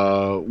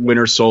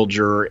Winter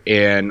Soldier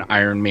and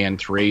Iron Man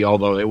 3,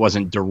 although it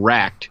wasn't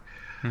direct.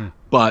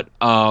 But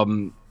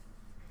that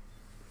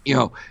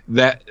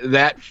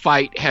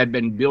fight had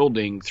been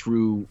building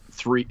through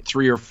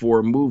three or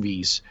four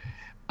movies.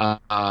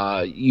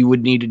 You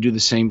would need to do the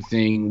same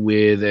thing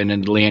with an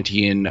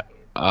Atlantean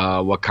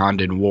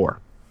Wakandan war.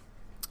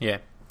 Yeah,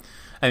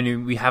 I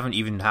mean, we haven't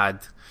even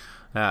had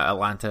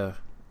Atlanta.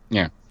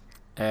 Yeah,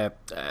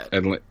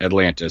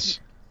 Atlantis.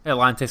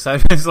 Atlantis. I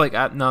was like,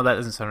 no, that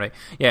doesn't sound right.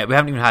 Yeah, we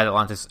haven't even had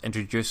Atlantis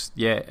introduced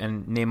yet,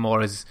 and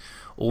Namor's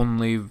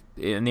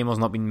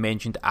not been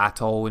mentioned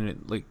at all.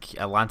 And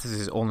Atlantis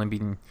has only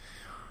been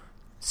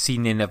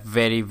seen in a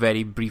very,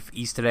 very brief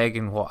Easter egg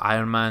in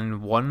Iron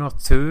Man 1 or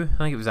 2? I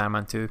think it was Iron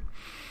Man 2.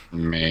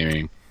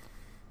 Maybe.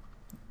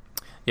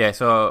 Yeah,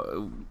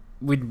 so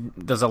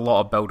there's a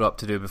lot of build up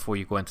to do before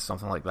you go into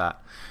something like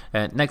that.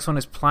 Next one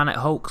is Planet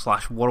Hulk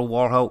 / World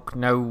War Hulk.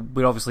 Now,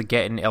 we're obviously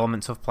getting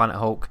elements of Planet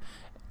Hulk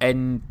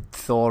in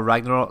Thor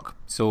Ragnarok,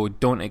 so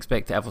don't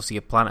expect to ever see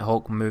a Planet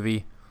Hulk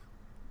movie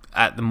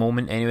at the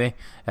moment anyway.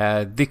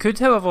 They could,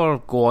 however,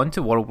 go on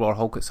to World War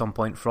Hulk at some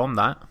point from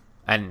that.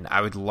 And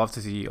I would love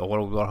to see a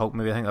World War Hulk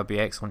movie. I think that'd be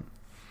excellent.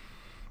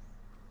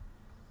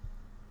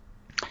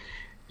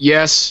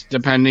 Yes,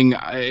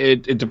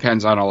 it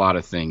depends on a lot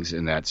of things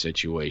in that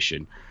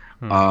situation.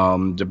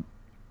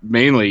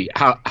 Mainly,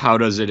 how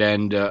does it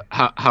end?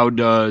 How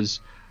does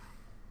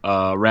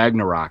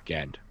Ragnarok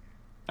end?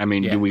 I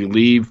mean, do we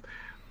leave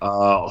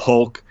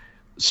Hulk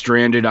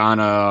stranded on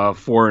a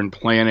foreign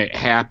planet,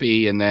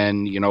 happy, and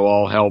then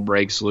all hell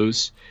breaks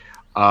loose?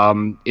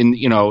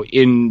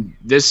 In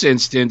this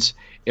instance,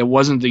 it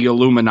wasn't the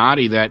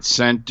Illuminati that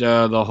sent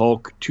the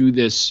Hulk to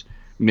this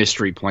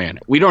mystery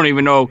planet. We don't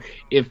even know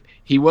if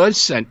he was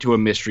sent to a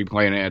mystery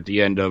planet at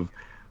the end of.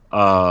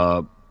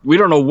 We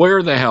don't know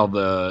where the hell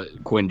the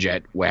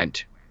Quinjet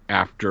went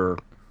after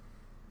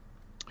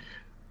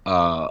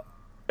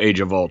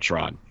Age of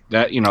Ultron.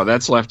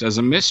 That's left as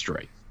a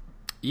mystery.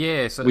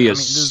 Yeah, so we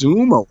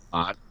assume a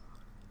lot.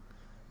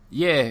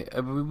 Yeah,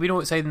 we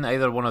know it's in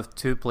either one of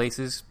two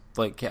places.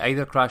 Like, it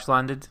either crash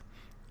landed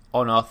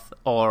on Earth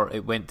or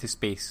it went to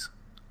space,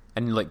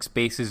 and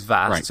space is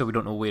vast, right. So we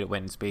don't know where it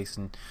went in space,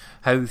 and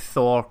how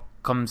Thor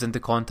comes into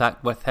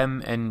contact with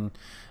him in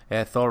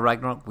Thor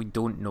Ragnarok, we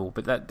don't know,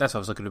 but that's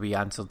obviously going to be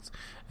answered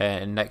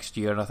next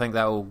year, and I think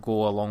that will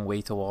go a long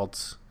way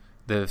towards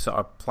the sort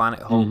of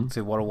Planet Hulk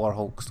to World War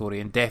Hulk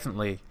story. And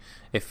definitely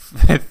if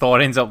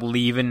Thor ends up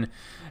leaving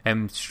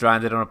him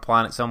stranded on a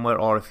planet somewhere,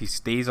 or if he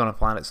stays on a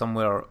planet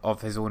somewhere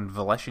of his own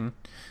volition,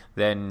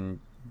 then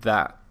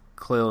that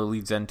clearly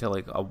leads into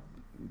a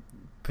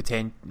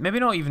maybe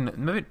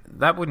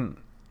that wouldn't.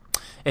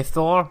 If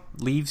Thor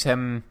leaves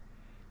him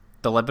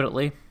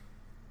deliberately,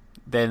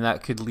 then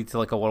that could lead to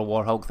a World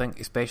War Hulk thing,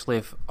 especially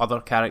if other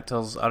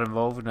characters are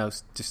involved. And I'll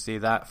just say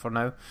that for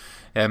now.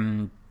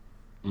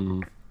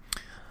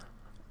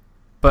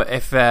 But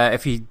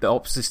if he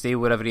opts to stay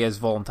wherever he is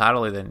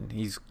voluntarily, then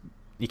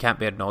he can't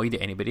be annoyed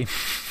at anybody.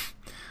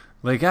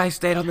 I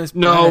stayed on this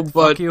planet. No,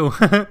 but fuck you.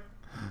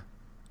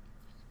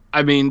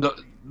 I mean,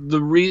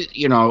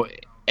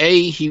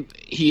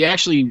 he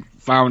actually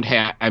found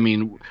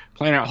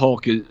Planet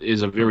Hulk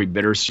is a very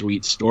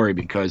bittersweet story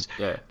because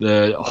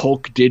the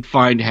Hulk did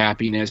find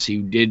happiness. He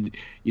did,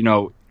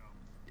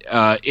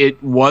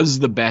 it was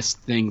the best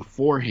thing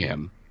for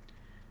him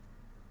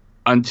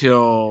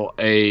until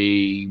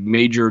a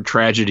major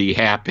tragedy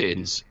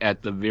happens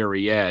at the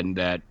very end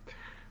that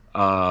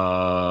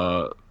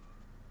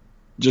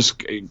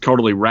just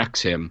totally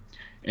wrecks him,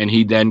 and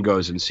he then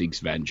goes and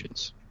seeks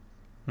vengeance.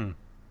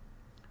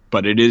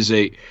 But it is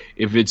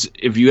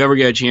if you ever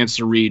get a chance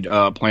to read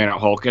Planet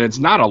Hulk, and it's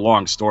not a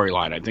long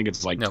storyline. I think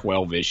it's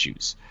 12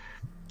 issues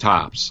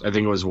tops. I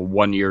think it was a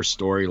 1-year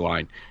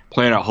storyline.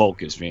 Planet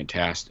Hulk is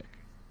fantastic.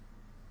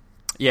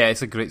 Yeah,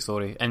 it's a great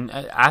story, and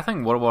I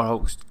think World War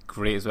Hulk's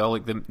great as well.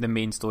 Like the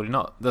main story,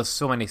 there's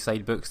so many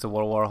side books to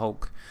World War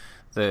Hulk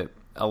that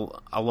a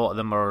lot of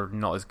them are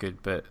not as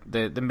good, but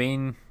the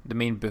main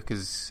book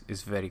is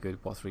very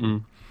good. Worth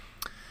reading.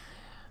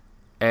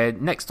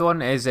 Next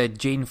one is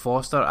Jane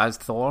Foster as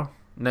Thor.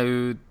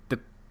 Now the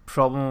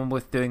problem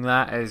with doing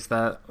that is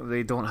that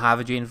they don't have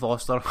a Jane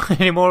Foster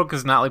anymore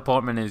because Natalie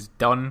Portman is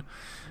done.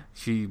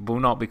 She will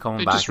not be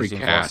coming back as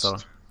Jane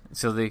Foster.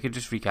 So they could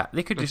just recast.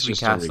 They could just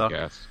recast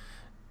her.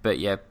 But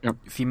yeah,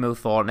 female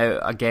Thor. Now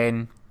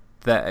again,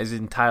 that is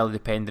entirely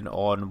dependent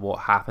on what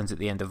happens at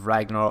the end of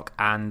Ragnarok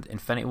and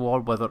Infinity War.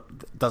 Whether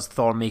does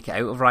Thor make it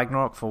out of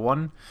Ragnarok for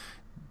one,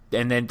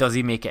 and then does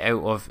he make it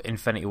out of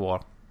Infinity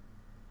War?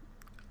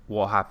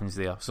 What happens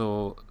there?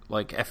 So,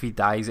 like, if he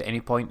dies at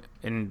any point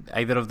in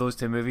either of those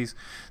two movies,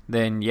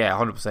 then yeah,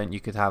 100% you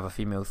could have a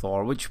female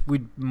Thor, which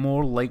would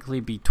more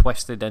likely be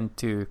twisted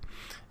into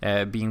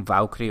being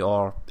Valkyrie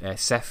or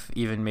Sif,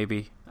 even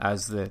maybe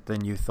as the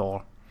new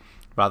Thor,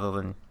 rather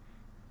than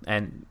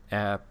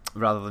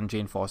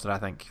Jane Foster. I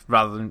think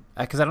rather than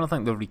because I don't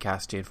think they'll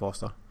recast Jane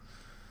Foster.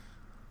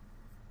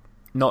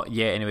 Not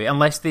yet, anyway.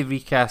 Unless they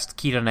recast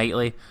Keira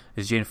Knightley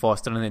as Jane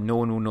Foster, and then no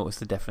one will notice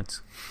the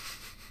difference.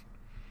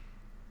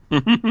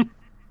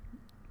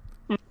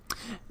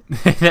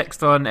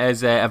 Next one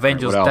is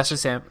Avengers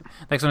Disassembled.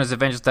 Next one is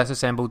Avengers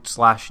Disassembled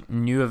 /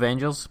 New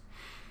Avengers.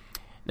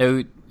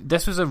 Now,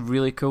 this was a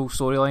really cool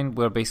storyline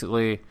where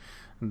basically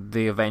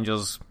the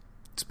Avengers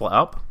split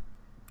up,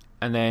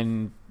 and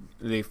then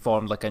they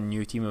formed like a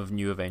new team of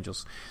New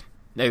Avengers.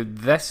 Now,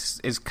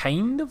 this is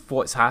kind of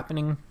what's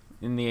happening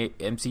in the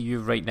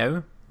MCU right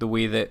now. The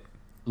way that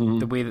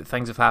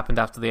things have happened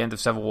after the end of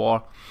Civil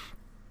War.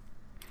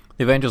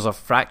 The Avengers are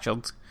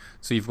fractured.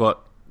 So you've got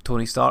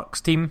Tony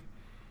Stark's team,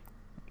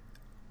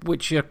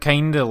 which are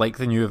kind of like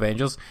the New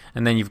Avengers,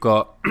 and then you've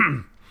got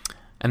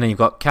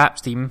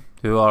Cap's team,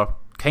 who are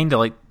kind of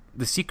like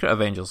the Secret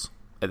Avengers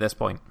at this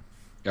point.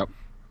 Yep.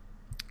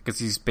 Because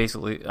he's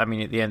basically, I mean,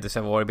 at the end of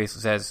Civil War, he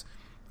basically says,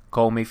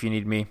 "Call me if you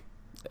need me,"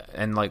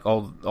 and like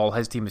all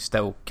his team is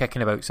still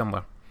kicking about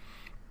somewhere.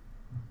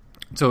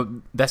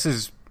 So this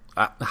is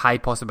a high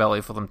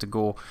possibility for them to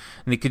go,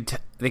 and they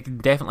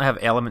could definitely have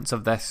elements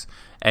of this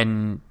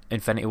in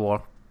Infinity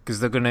War. Because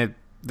there's going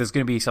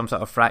to be some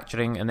sort of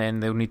fracturing, and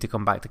then they'll need to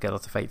come back together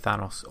to fight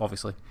Thanos,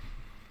 obviously.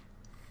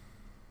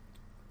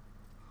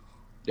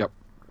 Yep.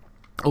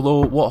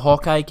 Although, what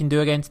Hawkeye can do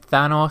against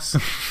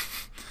Thanos,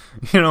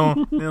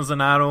 there's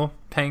an arrow,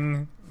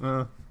 ping,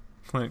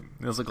 like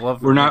there's a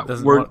glove.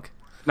 Doesn't work.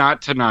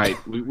 Not tonight.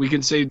 We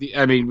can say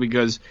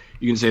because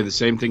you can say the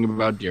same thing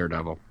about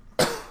Daredevil.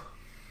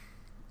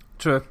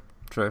 True.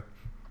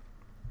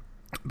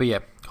 But yeah,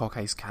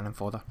 Hawkeye's cannon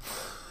fodder.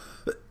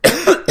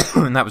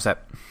 And that was it.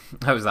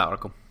 That was that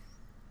article.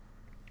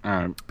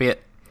 But yeah,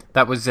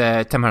 that was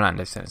Tim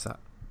Hernandez sent us that.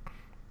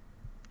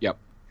 Yep.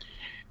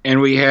 And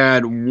we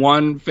had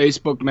one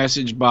Facebook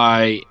message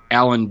by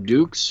Alan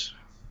Dukes.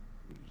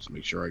 Just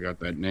make sure I got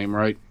that name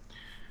right.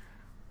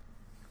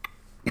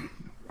 I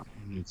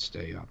need to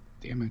stay up.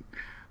 Damn it.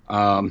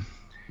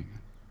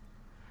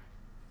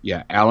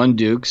 Yeah, Alan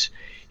Dukes.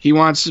 He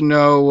wants to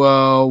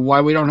know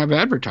why we don't have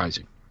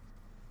advertising.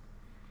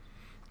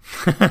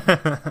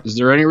 Is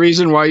there any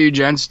reason why you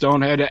gents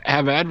don't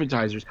have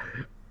advertisers?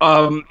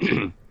 A,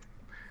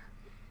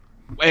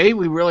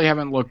 we really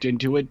haven't looked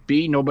into it.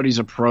 B, nobody's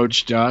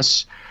approached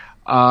us.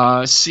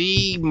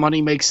 C,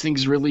 money makes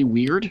things really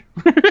weird.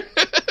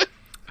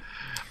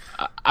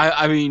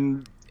 I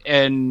mean,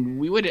 and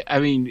we would. I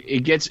mean,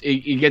 it gets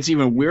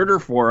even weirder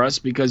for us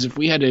because if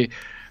we had to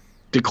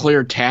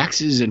declare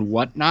taxes and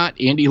whatnot,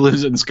 Andy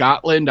lives in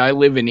Scotland, I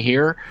live in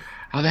here.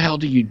 How the hell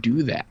do you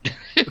do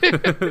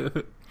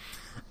that?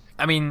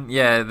 I mean,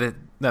 yeah. The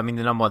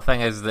number one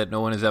thing is that no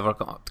one has ever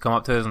come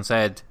up to us and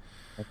said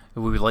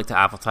we would like to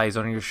advertise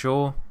on your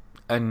show,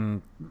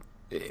 and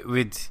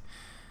would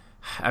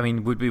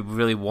we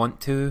really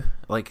want to?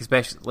 Like,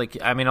 especially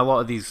a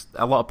lot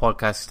of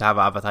podcasts have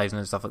advertising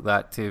and stuff like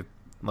that to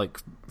like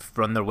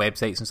run their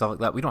websites and stuff like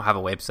that. We don't have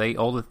a website.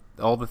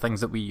 All the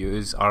things that we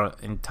use are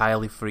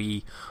entirely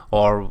free,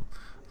 or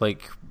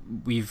like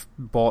we've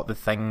bought the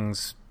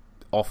things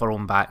off our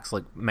own backs,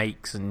 like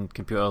mics and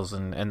computers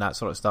and that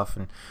sort of stuff,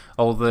 and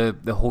all the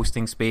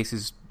hosting space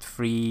is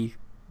free,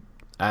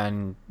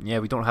 and yeah,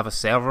 we don't have a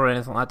server or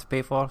anything like that to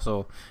pay for,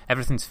 so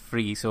everything's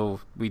free.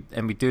 So we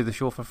do the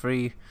show for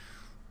free,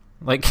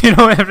 like,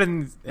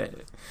 everything's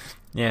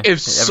yeah. If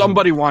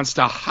somebody wants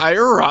to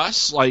hire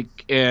us,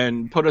 like,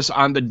 and put us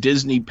on the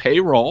Disney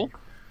payroll,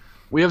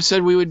 we have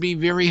said we would be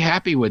very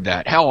happy with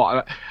that.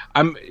 Hell,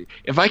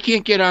 if I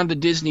can't get on the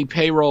Disney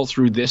payroll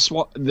through this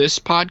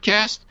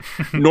podcast,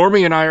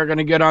 Normie and I are going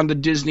to get on the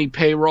Disney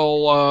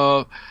payroll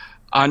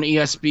on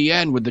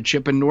ESPN with the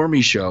Chip and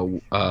Normie show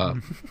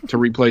to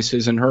replace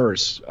his and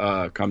hers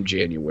come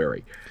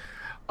January.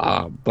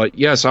 But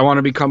yes, I want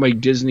to become a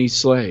Disney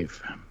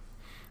slave.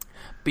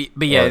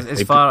 But yeah,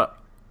 as far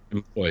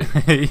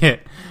yeah,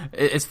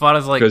 as far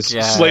as like because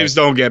slaves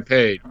don't get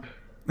paid.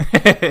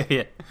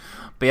 Yeah.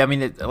 But yeah, I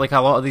mean, like a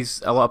lot of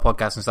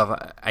podcasts and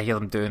stuff, I hear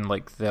them doing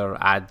like their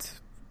ad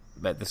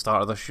at the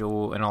start of the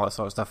show and all that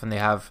sort of stuff, and they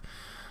have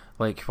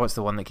like, what's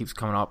the one that keeps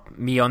coming up?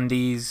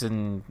 MeUndies,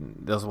 and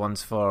there's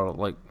ones for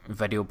like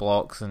video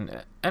blocks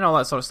and all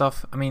that sort of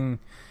stuff. I mean,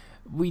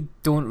 we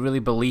don't really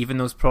believe in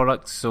those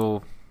products,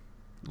 so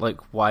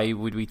like, why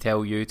would we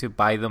tell you to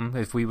buy them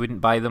if we wouldn't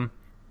buy them?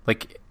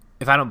 Like,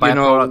 if I don't buy a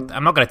product,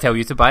 I'm not going to tell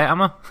you to buy it,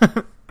 am I?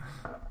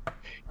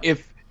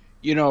 If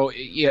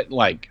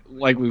like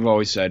we've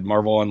always said,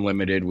 Marvel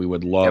Unlimited, we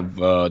would love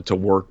to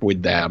work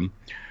with them,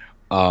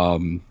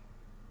 and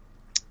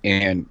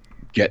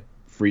get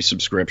free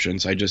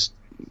subscriptions.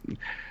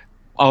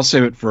 I'll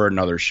save it for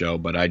another show,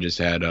 but I just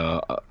had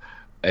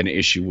an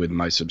issue with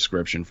my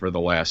subscription for the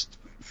last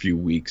few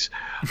weeks.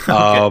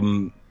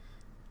 Okay.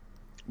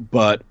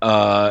 But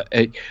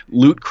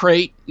Loot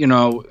Crate,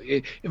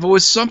 if it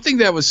was something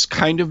that was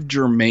kind of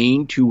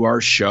germane to our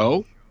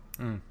show,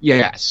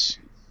 yes.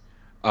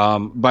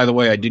 By the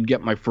way, I did get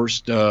my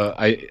first,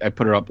 I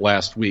put it up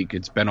last week.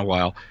 It's been a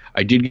while.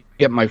 I did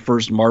get my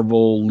first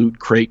Marvel Loot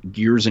Crate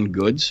Gears and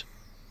Goods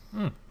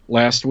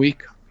last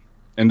week.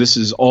 And this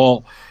is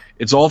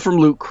it's all from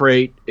Loot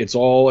Crate. It's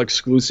all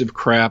exclusive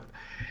crap.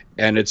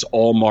 And it's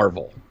all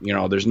Marvel.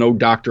 There's no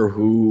Doctor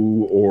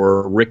Who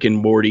or Rick and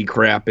Morty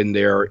crap in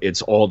there.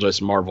 It's all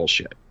just Marvel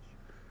shit.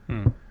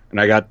 And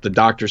I got the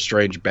Doctor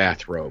Strange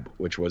bathrobe,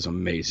 which was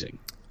amazing.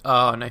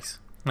 Oh, nice.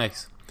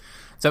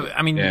 So,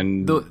 I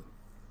mean,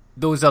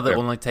 those are the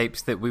only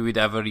types that we would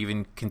ever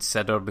even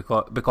consider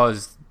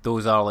because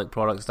those are like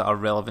products that are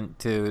relevant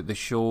to the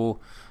show,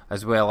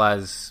 as well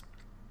as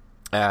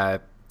they're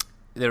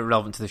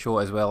relevant to the show,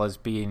 as well as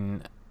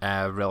being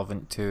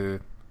relevant to.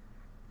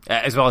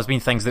 As well as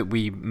being things that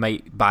we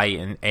might buy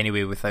in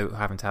anyway without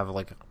having to have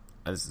like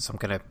some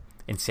kind of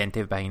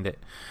incentive behind it.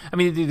 I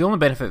mean, the only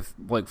benefit,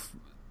 like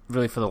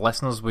really for the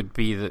listeners, would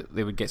be that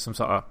they would get some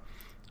sort of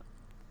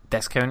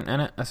discount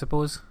in it, I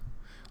suppose.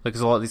 Like,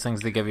 because a lot of these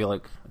things they give you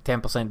like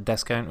 10%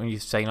 discount when you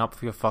sign up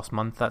for your first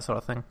month, that sort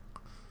of thing.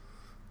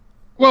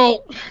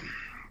 Well,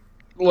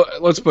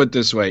 let's put it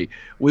this way: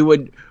 we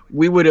would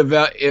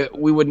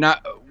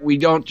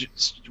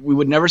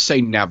never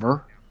say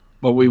never.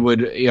 But we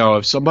would,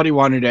 if somebody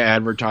wanted to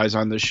advertise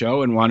on the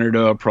show and wanted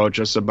to approach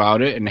us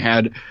about it and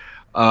had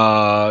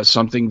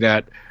something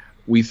that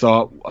we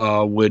thought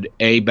would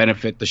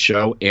benefit the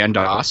show and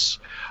us,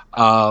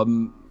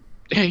 hey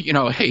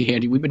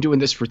Andy, we've been doing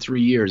this for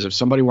 3 years. If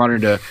somebody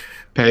wanted to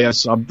pay us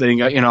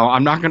something,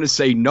 I'm not going to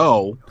say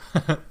no,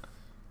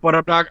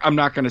 but I'm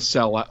not going to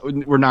sell out.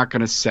 We're not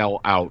going to sell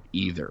out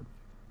either.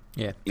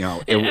 Yeah,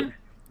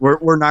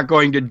 we're not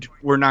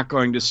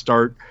going to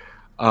start.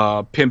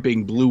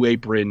 Pimping Blue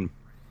Apron,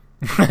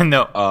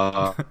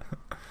 no,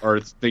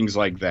 or things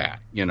like that,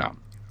 No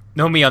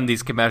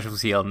MeUndies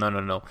commercials here,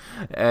 no.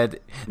 The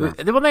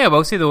one thing I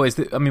will say though is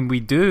that we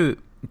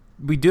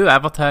do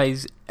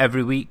advertise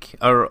every week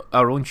our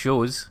own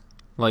shows,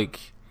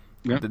 like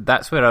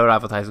that's where our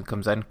advertising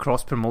comes in,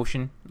 cross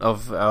promotion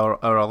of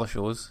our other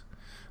shows.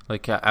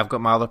 Like I've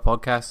got my other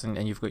podcast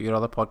and you've got your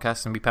other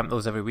podcast, and we pimp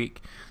those every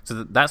week.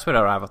 So that's where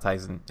our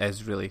advertising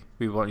is, really.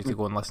 We want you to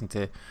go and listen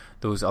to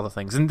those other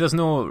things. And there's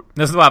no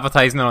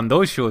advertising on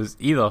those shows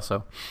either,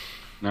 so.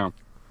 No.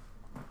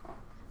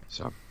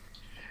 So,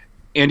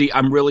 Andy,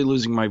 I'm really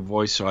losing my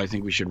voice, so I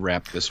think we should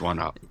wrap this one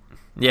up.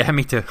 Yeah,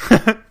 me too.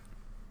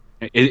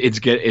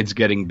 It's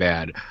getting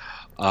bad.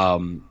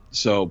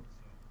 So,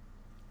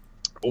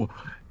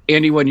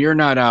 Andy, when you're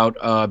not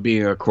out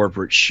being a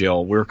corporate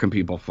shill, where can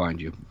people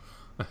find you?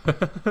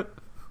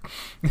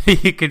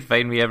 You can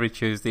find me every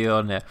Tuesday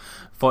on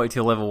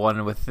 42 Level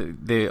 1 with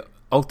the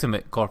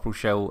ultimate corporal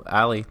shill,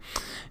 Ali.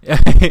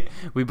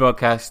 We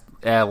broadcast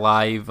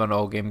live on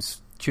All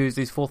Games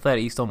Tuesdays, 4:30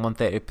 Eastern,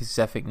 1:30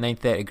 Pacific,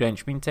 9:30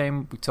 Greenwich Mean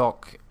Time. We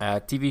talk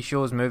TV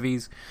shows,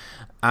 movies,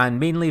 and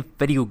mainly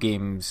video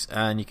games.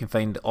 And you can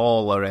find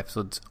all our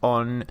episodes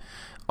on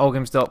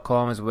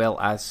allgames.com, as well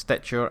as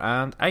Stitcher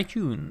and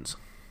iTunes.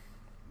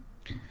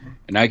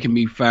 And I can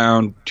be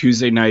found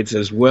Tuesday nights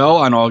as well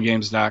on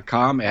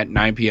allgames.com at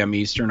 9 p.m.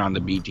 Eastern on the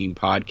B Team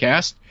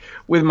podcast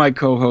with my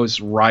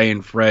co-hosts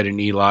Ryan, Fred, and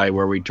Eli,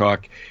 where we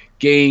talk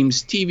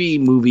games, TV,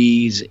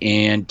 movies,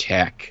 and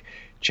tech.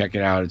 Check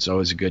it out. It's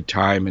always a good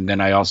time. And then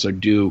I also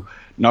do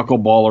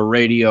Knuckleballer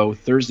Radio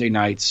Thursday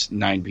nights,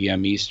 9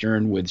 p.m.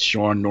 Eastern with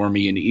Sean,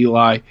 Normie, and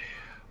Eli,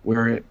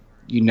 where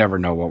you never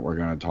know what we're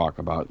going to talk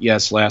about.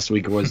 Yes, last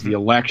week it was the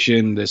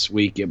election. This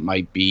week it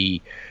might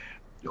be,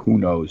 who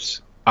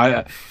knows?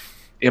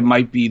 It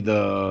might be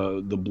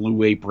the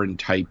Blue Apron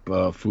type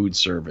food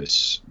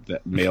service,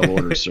 that mail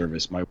order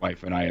service my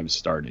wife and I have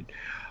started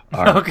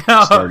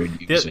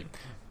using.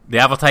 The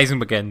advertising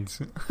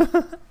begins.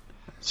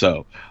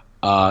 So,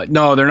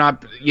 no, they're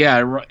not.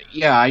 Yeah.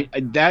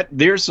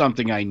 There's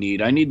something I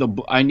need. I need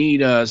whatever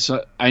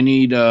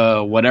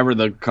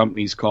the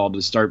company's called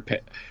to start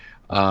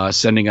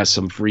sending us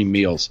some free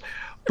meals.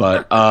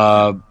 But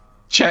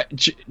check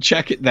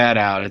that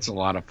out. It's a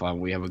lot of fun.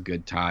 We have a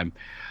good time.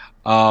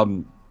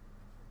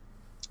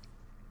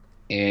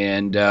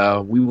 And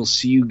we will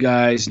see you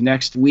guys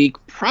next week,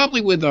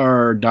 probably with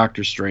our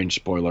Doctor Strange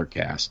spoiler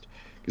cast,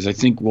 because I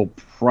think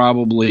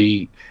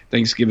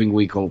Thanksgiving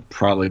week will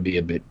probably be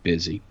a bit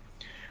busy.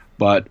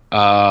 But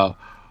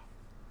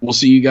we'll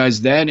see you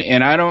guys then,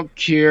 and I don't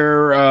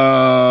care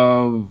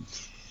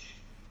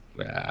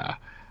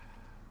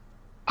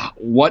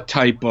what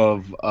type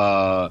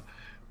of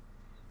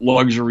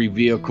luxury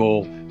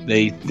vehicle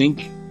they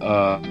think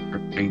are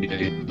going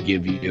to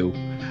give you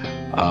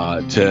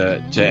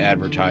to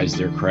advertise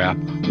their crap.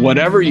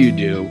 Whatever you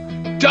do,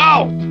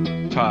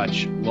 don't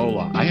touch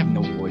Lola. I have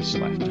no voice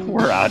left.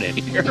 We're out of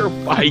here.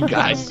 Bye,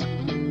 guys.